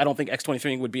 I don't think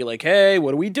X-23 would be hey,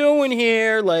 what are we doing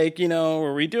here?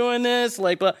 Are we doing this?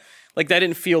 That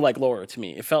didn't feel like Laura to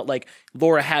me. It felt like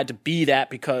Laura had to be that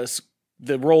because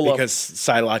the role of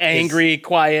Psylocke angry,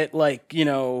 quiet,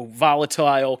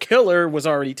 volatile killer was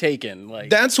already taken.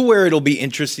 That's where it'll be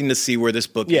interesting to see where this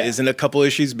book is in a couple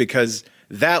issues, because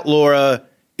that Laura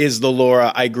is the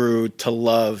Laura I grew to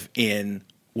love in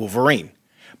Wolverine.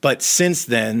 But since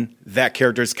then, that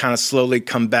character's kind of slowly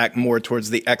come back more towards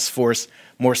the X-Force,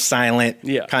 more silent,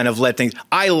 kind of let things.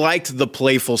 I liked the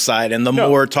playful side and the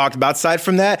more talked about side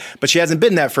from that, but she hasn't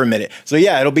been that for a minute. So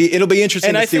it'll be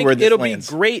interesting to see where this lands.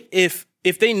 It'll be great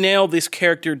if they nail this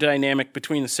character dynamic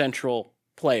between the central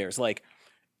players.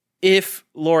 If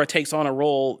Laura takes on a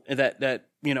role that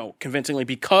convincingly,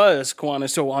 because Kwannon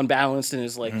is so unbalanced and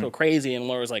is so crazy, and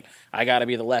Laura's I got to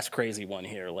be the less crazy one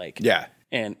here.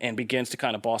 And begins to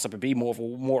kind of boss up and be more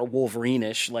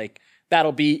Wolverine-ish.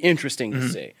 That'll be interesting to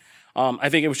see. I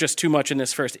think it was just too much in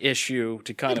this first issue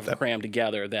to kind of cram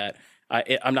together that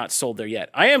I'm not sold there yet.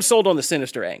 I am sold on the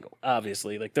Sinister angle,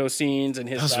 obviously. Those scenes and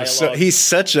his dialogue. He's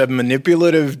such a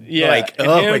manipulative, and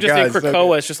him just in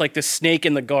Krakoa is just this snake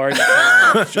in the garden.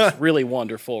 It's just really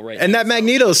wonderful, right? And that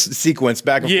Magneto sequence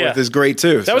back and forth is great,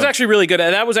 too. That was actually really good.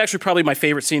 That was actually probably my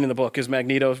favorite scene in the book, is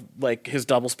Magneto, his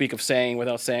doublespeak of saying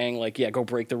without saying, go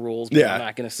break the rules, but I'm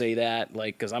not going to say that,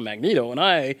 because I'm Magneto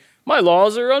and my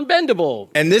laws are unbendable.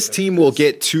 And this team will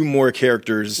get 2 more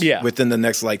characters within the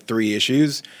next 3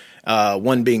 issues.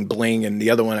 One being Bling and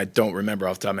the other one I don't remember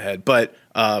off the top of my head, but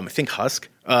I think Husk.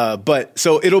 But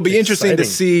so it'll be interesting to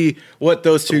see what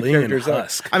those 2 characters are.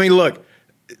 I mean, look,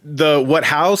 what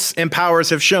House and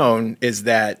Powers have shown is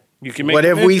that what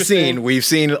have we seen? We've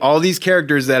seen all these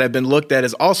characters that have been looked at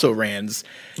as also Rands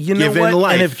given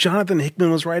life. And if Jonathan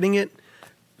Hickman was writing it,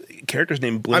 characters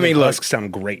named Bling and Husk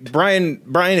sound great. Brian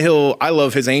Hill, I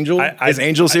love his Angel. His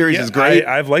Angel series is great.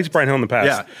 I've liked Brian Hill in the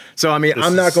past. Yeah. So,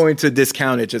 I'm not going to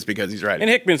discount it just because he's writing. And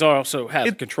Hickman's also has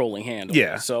a controlling hand.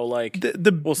 Yeah. So,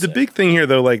 the big thing here,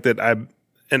 though, that I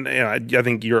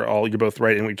think you're both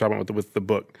right in what you're talking about with the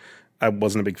book. I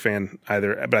wasn't a big fan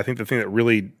either. But I think the thing that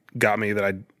really got me, that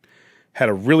I had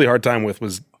a really hard time with,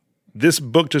 was this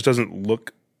book just doesn't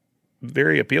look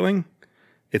very appealing.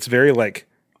 It's very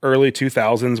early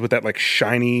 2000s with that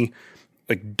shiny,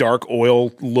 dark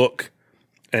oil look.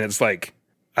 And it's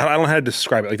I don't know how to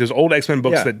describe it. Like there's old X-Men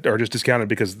books that are just discounted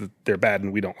because they're bad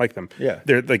and we don't like them. Yeah.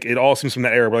 They're like, it all seems from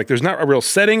that era where like there's not a real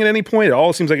setting at any point. It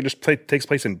all seems like it just takes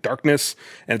place in darkness,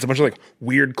 and it's a bunch of like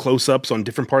weird close-ups on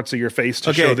different parts of your face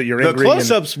to show that you're angry. The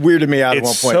close-ups weirded me out at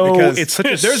one point because it's such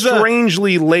a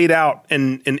strangely laid out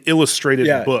and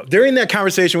illustrated book. During that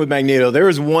conversation with Magneto, there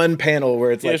was one panel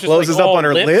where it's like closes up on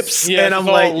her lips, and I'm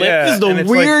like, this is the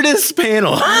weirdest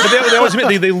panel.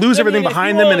 But they lose everything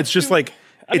behind them, and it's just like,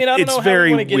 I mean, I don't know how very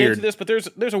we want to get weird. into this, but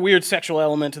there's a weird sexual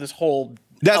element to this whole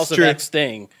That's House true. of X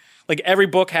thing. Like every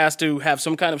book has to have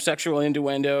some kind of sexual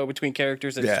innuendo between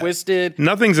characters that's twisted.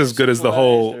 Nothing's as good as the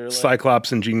whole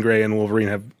Cyclops and Jean Grey and Wolverine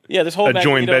have. This whole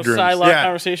joined bedrooms. Psylocke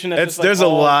conversation. That's there's a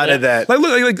lot of that. Like,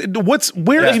 look,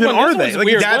 where even are they?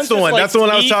 Like, that's the one. That's the one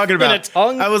I was talking about.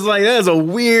 I was like, that is a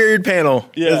weird panel.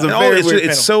 Yeah, it's a very weird panel.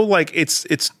 It's so like it's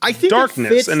I think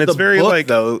darkness, and it's very book, like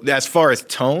though as far as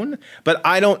tone. But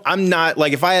I'm not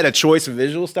like if I had a choice of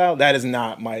visual style, that is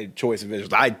not my choice of visual.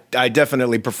 I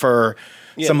definitely prefer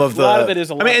some of the. A lot of it is.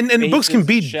 And books can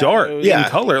be dark in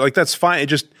color. Like that's fine.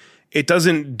 It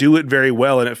doesn't do it very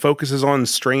well, and it focuses on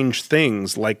strange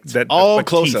things like that. All like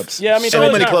close-ups. Yeah, I mean, so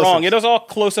that's many not close-ups. wrong. It does all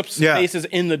close-up spaces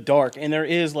in the dark, and there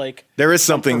is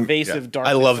something pervasive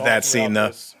darkness. I love that scene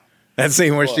though. That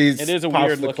scene where she's it is a pops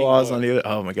weird the looking claws book. on the other.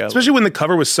 Oh my god! Especially when the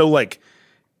cover was so like,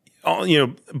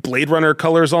 Blade Runner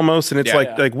colors almost, and it's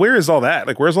like where is all that?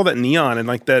 Like where's all that neon and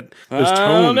like that those tones?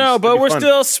 I don't know, but we're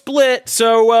still split.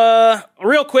 So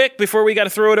real quick before we got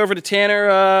to throw it over to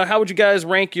Tanner, how would you guys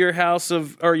rank your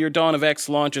your Dawn of X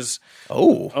launches?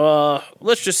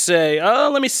 Let's just say,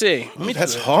 let me see.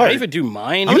 That's hard. I even do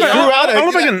mine. I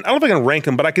don't know if I can rank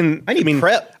them, but I can. I need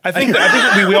prep. I think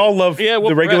we all love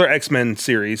the regular X-Men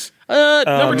series.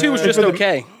 Number 2 was just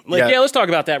okay. Let's talk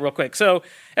about that real quick. So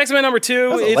X-Men number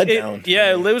 2,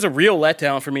 it was a real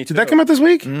letdown for me too. Did that come out this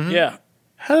week? Mm-hmm. Yeah.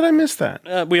 How did I miss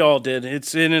that? We all did.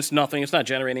 It's nothing. It's not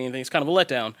generating anything. It's kind of a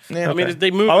letdown. Yeah, I mean, they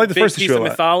moved I like a the big first piece issue of a lot.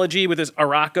 mythology with this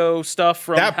Arakko stuff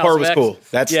from That House part of was X. cool.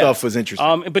 That stuff was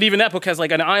interesting. But even that book has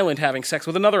like an island having sex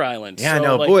with another island. Yeah, so, I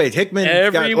know. Boy, Hickman.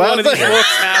 Every one of these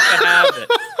books have to have it.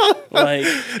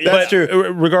 That's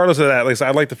true. Regardless of that,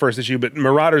 I like the first issue, but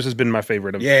Marauders has been my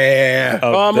favorite.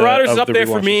 Marauders is up there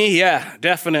for me. Yeah,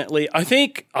 definitely. I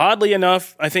think, oddly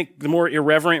enough, the more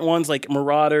irreverent ones like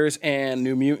Marauders and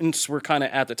New Mutants were kind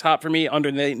of at the top for me.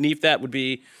 Underneath that would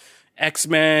be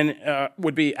X-Men,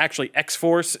 would be actually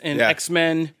X-Force and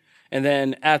X-Men. And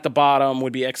then at the bottom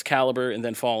would be Excalibur and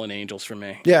then Fallen Angels for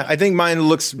me. Yeah, I think mine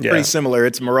looks pretty similar.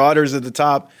 It's Marauders at the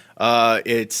top.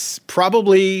 It's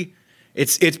probably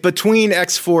it's between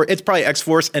X-Force. It's probably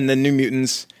X-Force and then New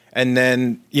Mutants, and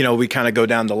then we kind of go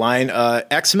down the line.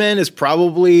 X-Men is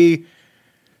probably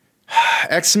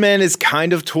X-Men is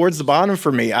kind of towards the bottom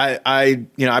for me. I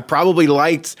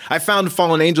found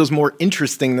Fallen Angels more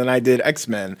interesting than I did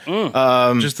X-Men.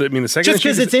 The second issue,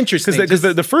 because it's interesting. Because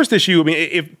the first issue,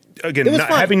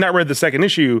 having not read the second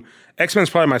issue, X-Men is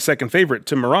probably my second favorite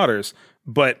to Marauders.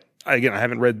 But again, I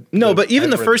haven't read. But even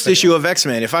the first issue of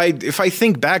X-Men, if I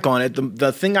think back on it,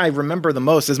 the thing I remember the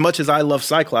most, as much as I love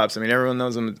Cyclops, I mean, everyone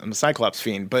knows I'm a Cyclops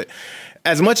fiend, but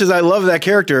as much as I love that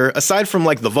character, aside from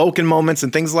like the Vulcan moments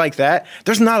and things like that,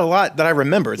 there's not a lot that I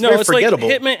remember. It's very forgettable.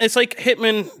 It's like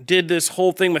Hitman did this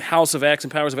whole thing with House of X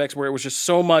and Powers of X, where it was just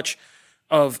so much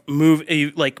of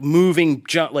moving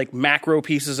macro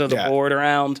pieces of the board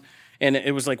around. And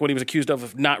it was like what he was accused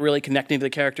of not really connecting to the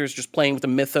characters, just playing with the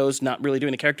mythos, not really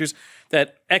doing the characters.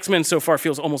 That X-Men so far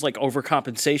feels almost like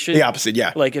overcompensation. The opposite,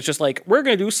 yeah. Like it's just like, we're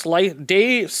going to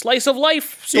do slice of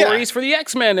life stories for the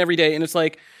X-Men every day. And it's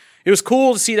like, it was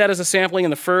cool to see that as a sampling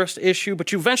in the first issue,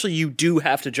 but eventually you do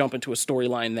have to jump into a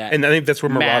storyline that. And I think that's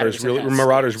where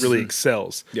Marauders really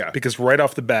excels. Yeah. Because right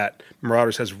off the bat,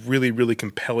 Marauders has really, really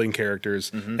compelling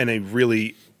characters and a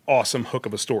really awesome hook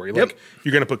of a story. Like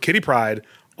you're going to put Kitty Pryde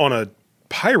on a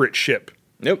pirate ship,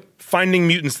 finding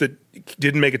mutants that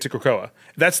didn't make it to Krakoa.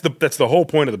 That's the whole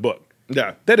point of the book.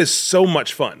 Yeah, that is so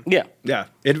much fun. Yeah,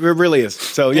 it really is.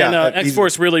 So and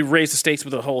X-Force really raised the stakes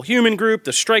with the whole human group,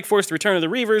 the Strike Force, the Return of the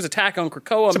Reavers, attack on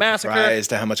Krakoa, massacre. Surprised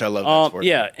to how much I love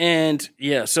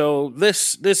X-Force. So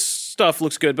this stuff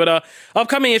looks good, but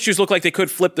upcoming issues look like they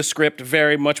could flip the script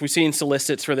very much. We've seen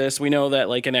solicits for this. We know that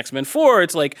like in X-Men 4,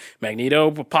 it's like Magneto,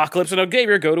 Apocalypse, and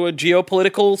Xavier go to a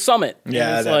geopolitical summit.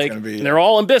 Yeah, and that's gonna be. And they're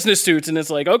all in business suits, and it's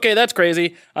like, okay, that's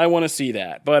crazy. I want to see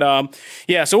that. But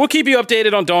so we'll keep you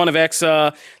updated on Dawn of X.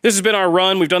 This has been our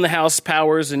run. We've done the House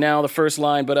Powers and now the first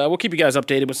line, but we'll keep you guys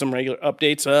updated with some regular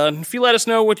updates. If you let us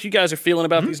know what you guys are feeling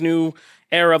about these new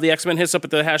era of the X-Men, hit us up at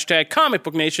the hashtag Comic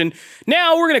Book Nation.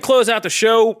 Now we're going to close out the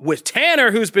show with Tanner,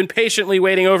 who's been patiently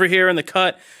waiting over here in the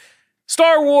cut.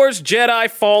 Star Wars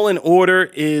Jedi Fallen Order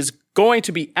is going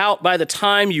to be out by the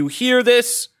time you hear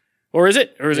this. Or is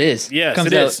it? Or is it? It is. Yes,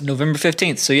 Comes it out is. November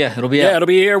 15th. So yeah, it'll be Yeah, out. it'll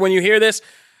be here when you hear this.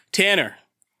 Tanner,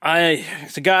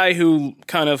 it's a guy who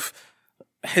kind of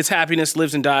his happiness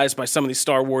lives and dies by some of these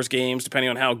Star Wars games, depending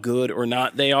on how good or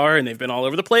not they are, and they've been all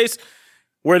over the place.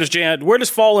 Where does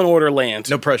Fallen Order land?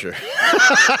 No pressure.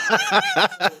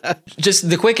 Just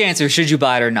the quick answer, should you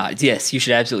buy it or not? Yes, you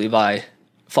should absolutely buy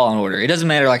Fallen Order. It doesn't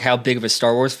matter like how big of a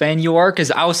Star Wars fan you are,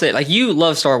 because I would say like you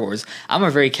love Star Wars. I'm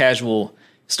a very casual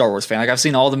Star Wars fan. Like I've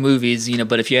seen all the movies,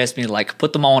 but if you ask me to like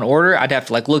put them all in order, I'd have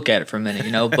to like look at it for a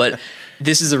minute, but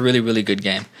this is a really, really good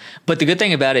game. But the good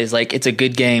thing about it is like it's a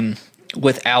good game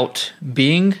without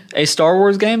being a Star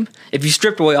Wars game. If you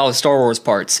stripped away all the Star Wars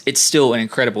parts, it's still an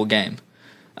incredible game.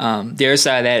 The other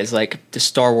side of that is like the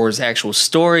Star Wars actual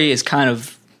story is kind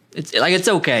of it's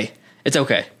okay. It's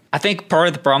okay. I think part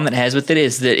of the problem that it has with it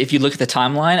is that if you look at the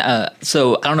timeline,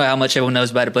 so I don't know how much everyone knows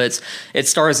about it, but it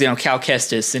stars Cal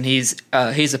Kestis, and he's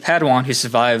a Padawan who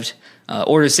survived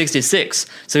Order 66,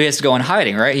 so he has to go in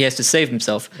hiding, right? He has to save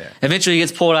himself. Yeah. Eventually, he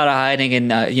gets pulled out of hiding,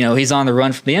 and he's on the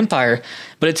run from the Empire.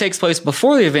 But it takes place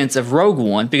before the events of Rogue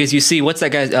One, because you see what's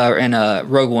that guy in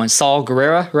Rogue One, Saul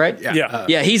Guerrera, right?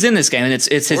 Yeah. He's in this game, and it's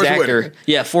his Forrest actor. Whitaker.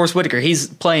 Yeah, Forrest Whitaker. He's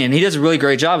playing. He does a really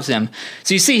great job as him.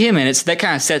 So you see him in it. So that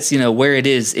kind of sets where it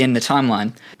is in the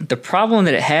timeline. The problem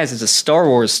that it has as a Star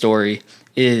Wars story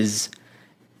is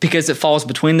because it falls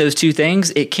between those two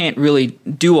things. It can't really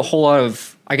do a whole lot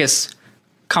of, I guess,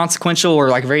 consequential or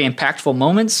like very impactful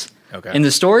moments in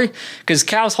the story, because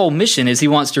Cal's whole mission is he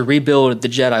wants to rebuild the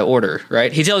Jedi Order,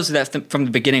 right? He tells you that from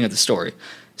the beginning of the story.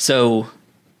 So,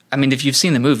 I mean, if you've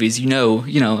seen the movies, he tells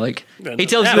you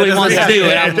what he wants to do,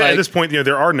 and I'm at this point,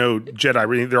 there are no Jedi.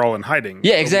 Really, they're all in hiding.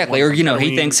 Yeah, exactly. Or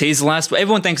he thinks he's the last.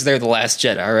 Everyone thinks they're the last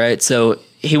Jedi, right? So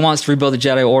he wants to rebuild the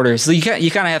Jedi Order. So you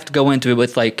kind of have to go into it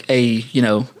with like a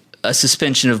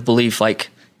suspension of belief, like.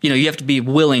 You have to be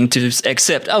willing to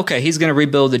accept, okay, he's going to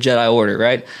rebuild the Jedi Order,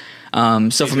 right?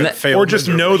 So from that, or just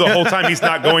know the whole time he's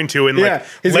not going to, and let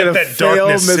that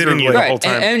darkness sit in you the whole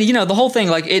time. And the whole thing,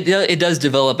 like it does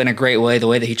develop in a great way, the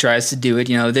way that he tries to do it.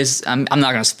 I'm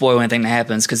not going to spoil anything that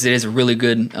happens because it is a really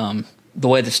good the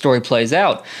way the story plays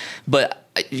out. But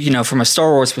from a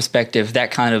Star Wars perspective, that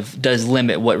kind of does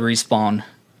limit what Respawn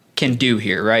can do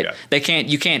here, right? Yeah.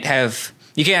 You can't have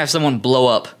someone blow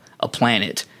up a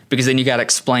planet, because then you got to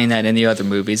explain that in the other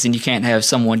movies, and you can't have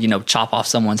someone, chop off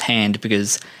someone's hand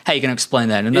because, hey, you can explain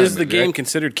that in another movie. Is the game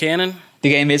considered canon? The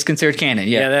game is considered canon,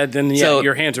 yeah. So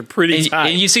your hands are pretty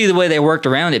tight. And you see the way they worked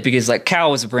around it, because like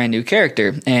Cal was a brand new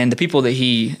character, and the people that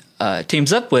he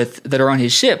teams up with that are on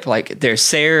his ship, like there's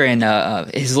Sayre and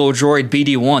his little droid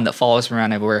BD-1 that follows him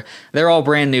around everywhere. They're all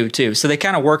brand new too, so they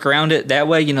kind of work around it that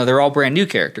way. They're all brand new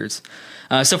characters.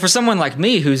 So for someone like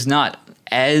me who's not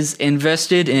as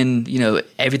invested in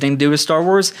everything to do with Star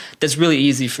Wars, that's really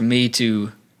easy for me to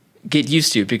get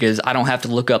used to, because I don't have to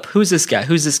look up who's this guy.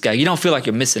 You don't feel like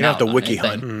you're missing out. You have to wiki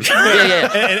hunt.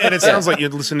 And it sounds like you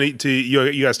listen to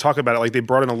you guys talk about it, like they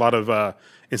brought in a lot of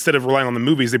instead of relying on the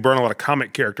movies, they brought in a lot of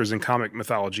comic characters and comic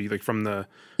mythology, like from the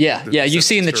you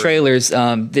see in the trailers,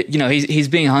 he's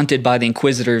being hunted by the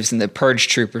Inquisitors and the Purge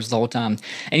Troopers the whole time,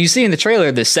 and you see in the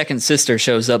trailer the second sister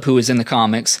shows up who is in the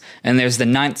comics, and there's the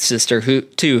ninth sister who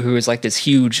is like this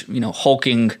huge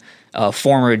hulking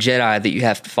former Jedi that you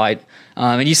have to fight.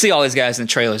 And you see all these guys in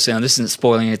the trailer, so this isn't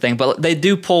spoiling anything, but they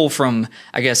do pull from,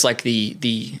 I guess, like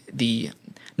the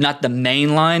not the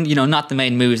main line, not the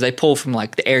main movies. They pull from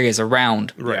like the areas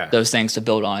around those things to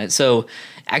build on it. So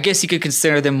I guess you could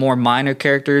consider them more minor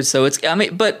characters. So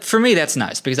but for me, that's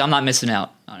nice because I'm not missing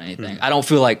out on anything. I don't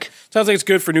feel like. Sounds like it's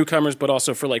good for newcomers, but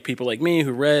also for like people like me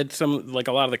who read a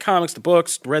lot of the comics, the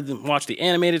books, watched the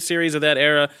animated series of that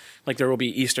era. Like there will be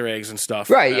Easter eggs and stuff.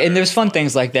 Right, and there's fun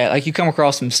things like that. Like you come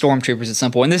across some stormtroopers at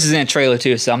some point, and this is in a trailer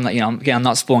too, so I'm not, I'm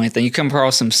not spoiling anything. You come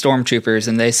across some stormtroopers,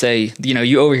 and they say,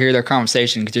 you overhear their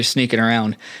conversation because they're sneaking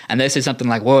around, and they say something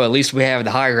like, "Well, at least we have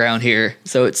the high ground here."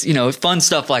 So it's fun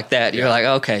stuff like that. You're like,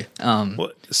 okay.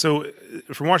 Well, so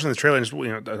from watching the trailer, I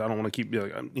don't want to keep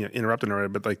interrupting her,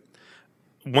 but like.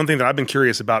 One thing that I've been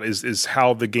curious about is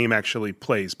how the game actually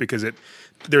plays, because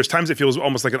there's times it feels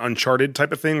almost like an Uncharted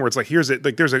type of thing where it's like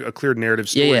there's a clear narrative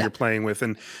story you're playing with,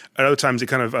 and at other times it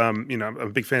kind of I'm a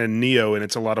big fan of Neo, and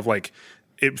it's a lot of like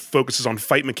it focuses on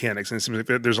fight mechanics, and it seems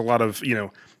like there's a lot of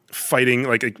fighting,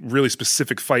 like really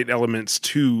specific fight elements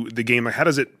to the game. Like how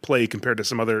does it play compared to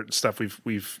some other stuff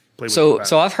we've play with.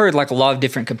 So I've heard like a lot of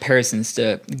different comparisons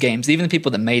to games. Even the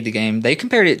people that made the game, they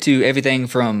compared it to everything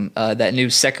from that new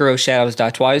Sekiro Shadows Die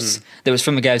Twice that was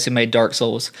from the guys who made Dark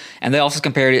Souls, and they also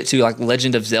compared it to like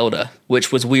Legend of Zelda,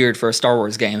 which was weird for a Star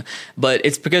Wars game. But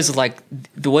it's because of like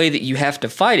the way that you have to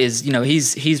fight is, you know,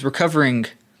 he's recovering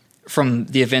from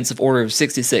the events of Order of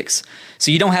 66.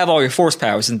 So you don't have all your force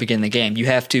powers in the beginning of the game. You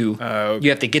have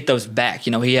to get those back.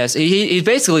 You know, he's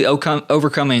basically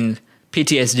overcoming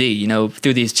PTSD, you know,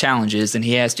 through these challenges, and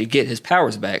he has to get his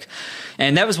powers back.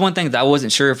 And that was one thing that I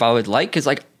wasn't sure if I would like, because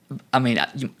like, I mean,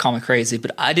 you call me crazy,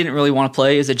 but I didn't really want to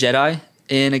play as a Jedi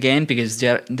in a game because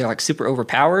they're like super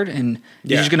overpowered and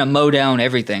you're just going to mow down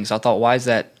everything. So I thought, why is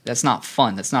that? That's not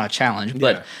fun. That's not a challenge.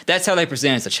 But that's how they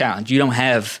present it as a challenge. You don't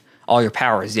have all your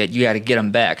powers yet. You got to get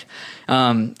them back.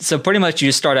 So pretty much you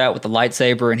just start out with the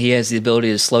lightsaber, and he has the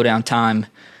ability to slow down time,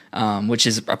 which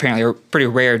is apparently a pretty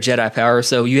rare Jedi power.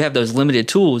 So you have those limited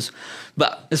tools.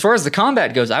 But as far as the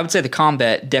combat goes, I would say the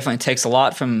combat definitely takes a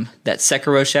lot from that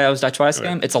Sekiro Shadows Die Twice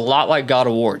game. It's a lot like God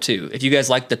of War, too. If you guys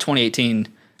like the 2018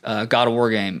 God of War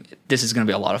game, this is going to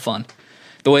be a lot of fun.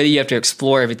 The way that you have to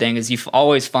explore everything is you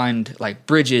always find like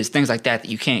bridges, things like that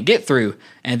you can't get through,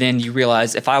 and then you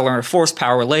realize if I learn a force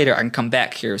power later, I can come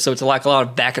back here. So it's like a lot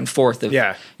of back and forth of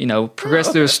you know,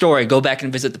 progress through the story, go back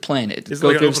and visit the planet, Is go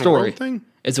it like through an the open story. world thing?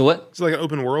 It's a what? It's like an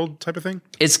open world type of thing.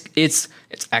 It's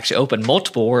actually open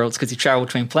multiple worlds because you travel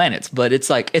between planets, but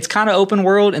it's like it's kind of open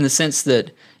world in the sense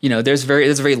that, you know, there's a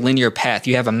very linear path.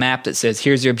 You have a map that says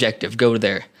here's your objective, go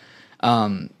there.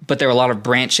 But there are a lot of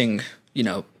branching, you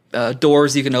know,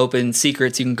 doors you can open,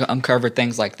 secrets you can uncover,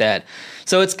 things like that.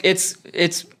 So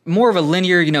it's more of a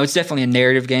linear, you know, it's definitely a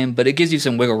narrative game, but it gives you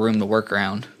some wiggle room to work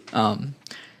around.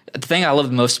 The thing I love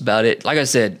the most about it, like I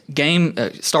said,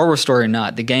 Star Wars story or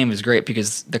not, the game is great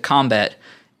because the combat,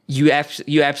 you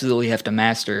absolutely have to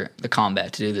master the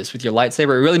combat to do this with your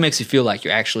lightsaber. It really makes you feel like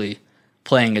you're actually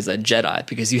playing as a Jedi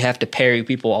because you have to parry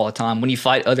people all the time. When you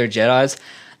fight other Jedis,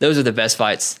 those are the best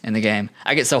fights in the game.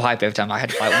 I get so hyped every time I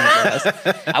had to fight one of the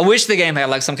Jedis. I wish the game had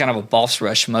like some kind of a boss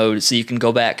rush mode so you can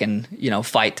go back and, you know,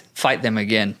 fight them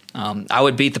again. I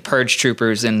would beat the Purge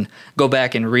troopers and go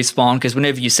back and respawn because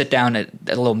whenever you sit down at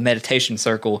a little meditation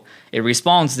circle, it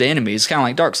respawns the enemies. It's kind of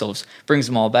like Dark Souls, brings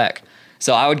them all back.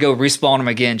 So I would go respawn them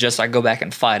again just so I go back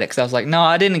and fight it because I was like, no,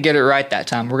 I didn't get it right that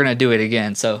time. We're going to do it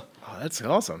again. So, that's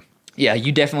awesome. Yeah,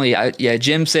 you definitely.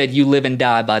 Jim said you live and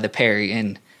die by the parry,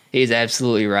 and he's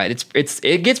absolutely right.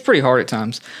 It gets pretty hard at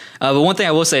times. But one thing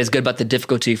I will say is good about the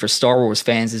difficulty for Star Wars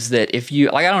fans is that if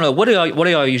you like, I don't know, what do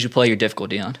y'all usually play your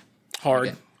difficulty on? Hard.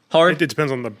 Okay. Hard. It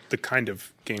depends on the kind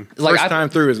of game. Like First time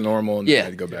through is normal, and then I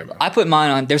had to go back. I put mine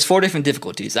on. There's 4 different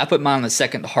difficulties. I put mine on the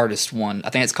second hardest one. I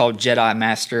think it's called Jedi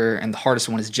Master, and the hardest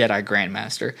one is Jedi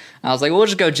Grandmaster. And I was like, we'll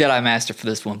just go Jedi Master for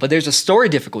this one. But there's a story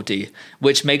difficulty,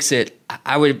 which makes it.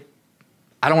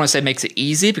 I don't want to say makes it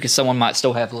easy because someone might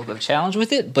still have a little bit of a challenge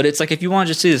with it, but it's like if you want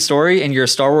to just see the story and you're a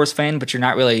Star Wars fan, but you're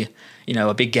not really, you know,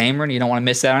 a big gamer and you don't want to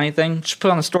miss out on anything, just put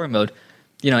on the story mode.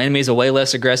 You know, enemies are way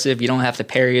less aggressive. You don't have to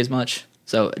parry as much.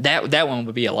 So that one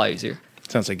would be a lot easier.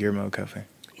 Sounds like your mode, Kofi.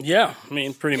 Yeah, I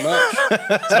mean, pretty much.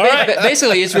 All right.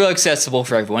 Basically, it's real accessible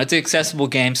for everyone. It's an accessible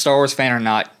game, Star Wars fan or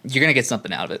not. You're going to get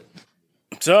something out of it.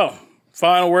 So,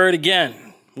 final word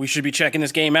again. We should be checking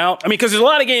this game out. I mean, because there's a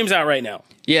lot of games out right now.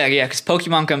 Yeah, because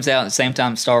Pokemon comes out at the same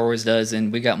time Star Wars does,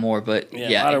 and we got more, but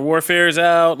yeah. Modern Warfare is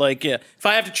out. Like, yeah. If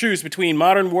I have to choose between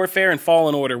Modern Warfare and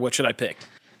Fallen Order, what should I pick?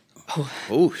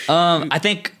 I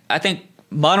think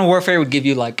Modern Warfare would give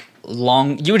you like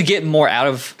you would get more out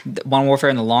of Modern Warfare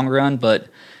in the long run, but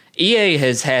EA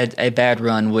has had a bad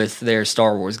run with their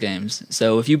Star Wars games.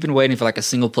 So if you've been waiting for like a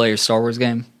single player Star Wars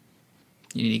game,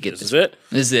 you need to get this. This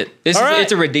is it.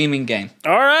 It's a redeeming game.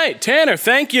 All right, Tanner,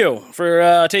 thank you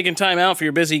for taking time out for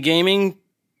your busy gaming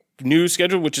news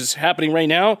schedule, which is happening right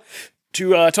now,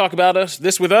 to talk about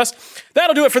this with us.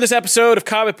 That'll do it for this episode of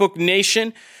Comic Book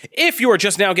Nation. If you are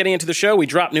just now getting into the show, we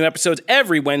drop new episodes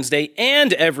every Wednesday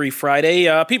and every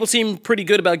Friday. People seem pretty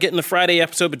good about getting the Friday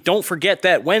episode, but don't forget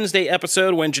that Wednesday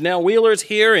episode when Janelle Wheeler's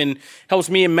here and helps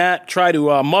me and Matt try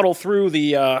to muddle through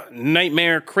the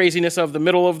nightmare craziness of the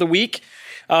middle of the week.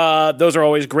 Those are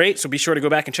always great, so be sure to go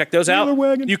back and check those out.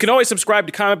 You can always subscribe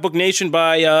to Comic Book Nation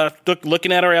by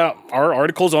looking at our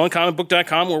articles on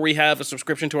comicbook.com, where we have a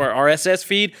subscription to our RSS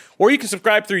feed, or you can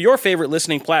subscribe through your favorite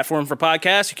listening platform for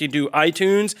podcasts. You can do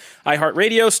iTunes,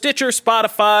 iHeartRadio, Stitcher,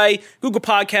 Spotify, Google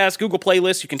Podcasts, Google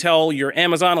Playlists. You can tell your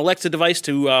Amazon Alexa device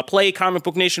to play Comic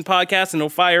Book Nation podcast, and it'll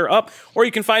fire up, or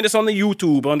you can find us on the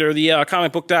YouTube under the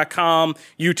comicbook.com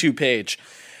YouTube page.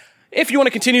 If you want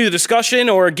to continue the discussion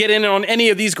or get in on any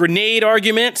of these grenade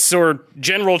arguments or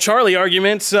General Charlie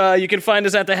arguments, you can find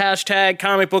us at the hashtag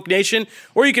Comic Book Nation,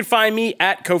 or you can find me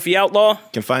at Kofi Outlaw. You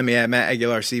can find me at Matt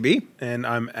Aguilar CB. And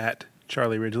I'm at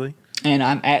Charlie Ridgely. And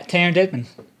I'm at Tanner Deadman.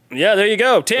 Yeah, there you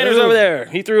go. Tanner's over there.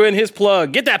 He threw in his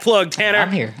plug. Get that plug, Tanner.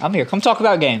 I'm here. Come talk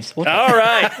about games. All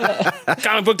right.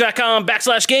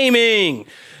 comicbook.com/gaming.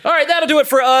 All right, that'll do it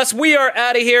for us. We are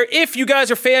out of here. If you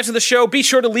guys are fans of the show, be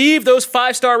sure to leave those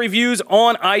 5-star reviews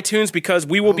on iTunes because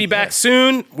we will be back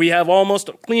soon. We have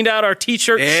almost cleaned out our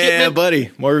t-shirt shipment. Yeah,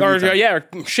 buddy. More review time. Our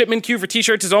shipment queue for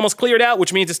t-shirts is almost cleared out,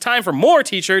 which means it's time for more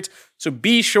t-shirts. So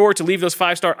be sure to leave those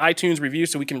 5-star iTunes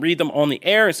reviews so we can read them on the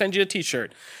air and send you a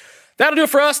t-shirt. That'll do it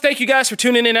for us. Thank you guys for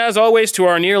tuning in, as always, to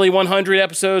our nearly 100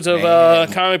 episodes of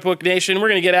Comic Book Nation. We're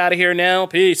going to get out of here now.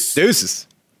 Peace. Deuces.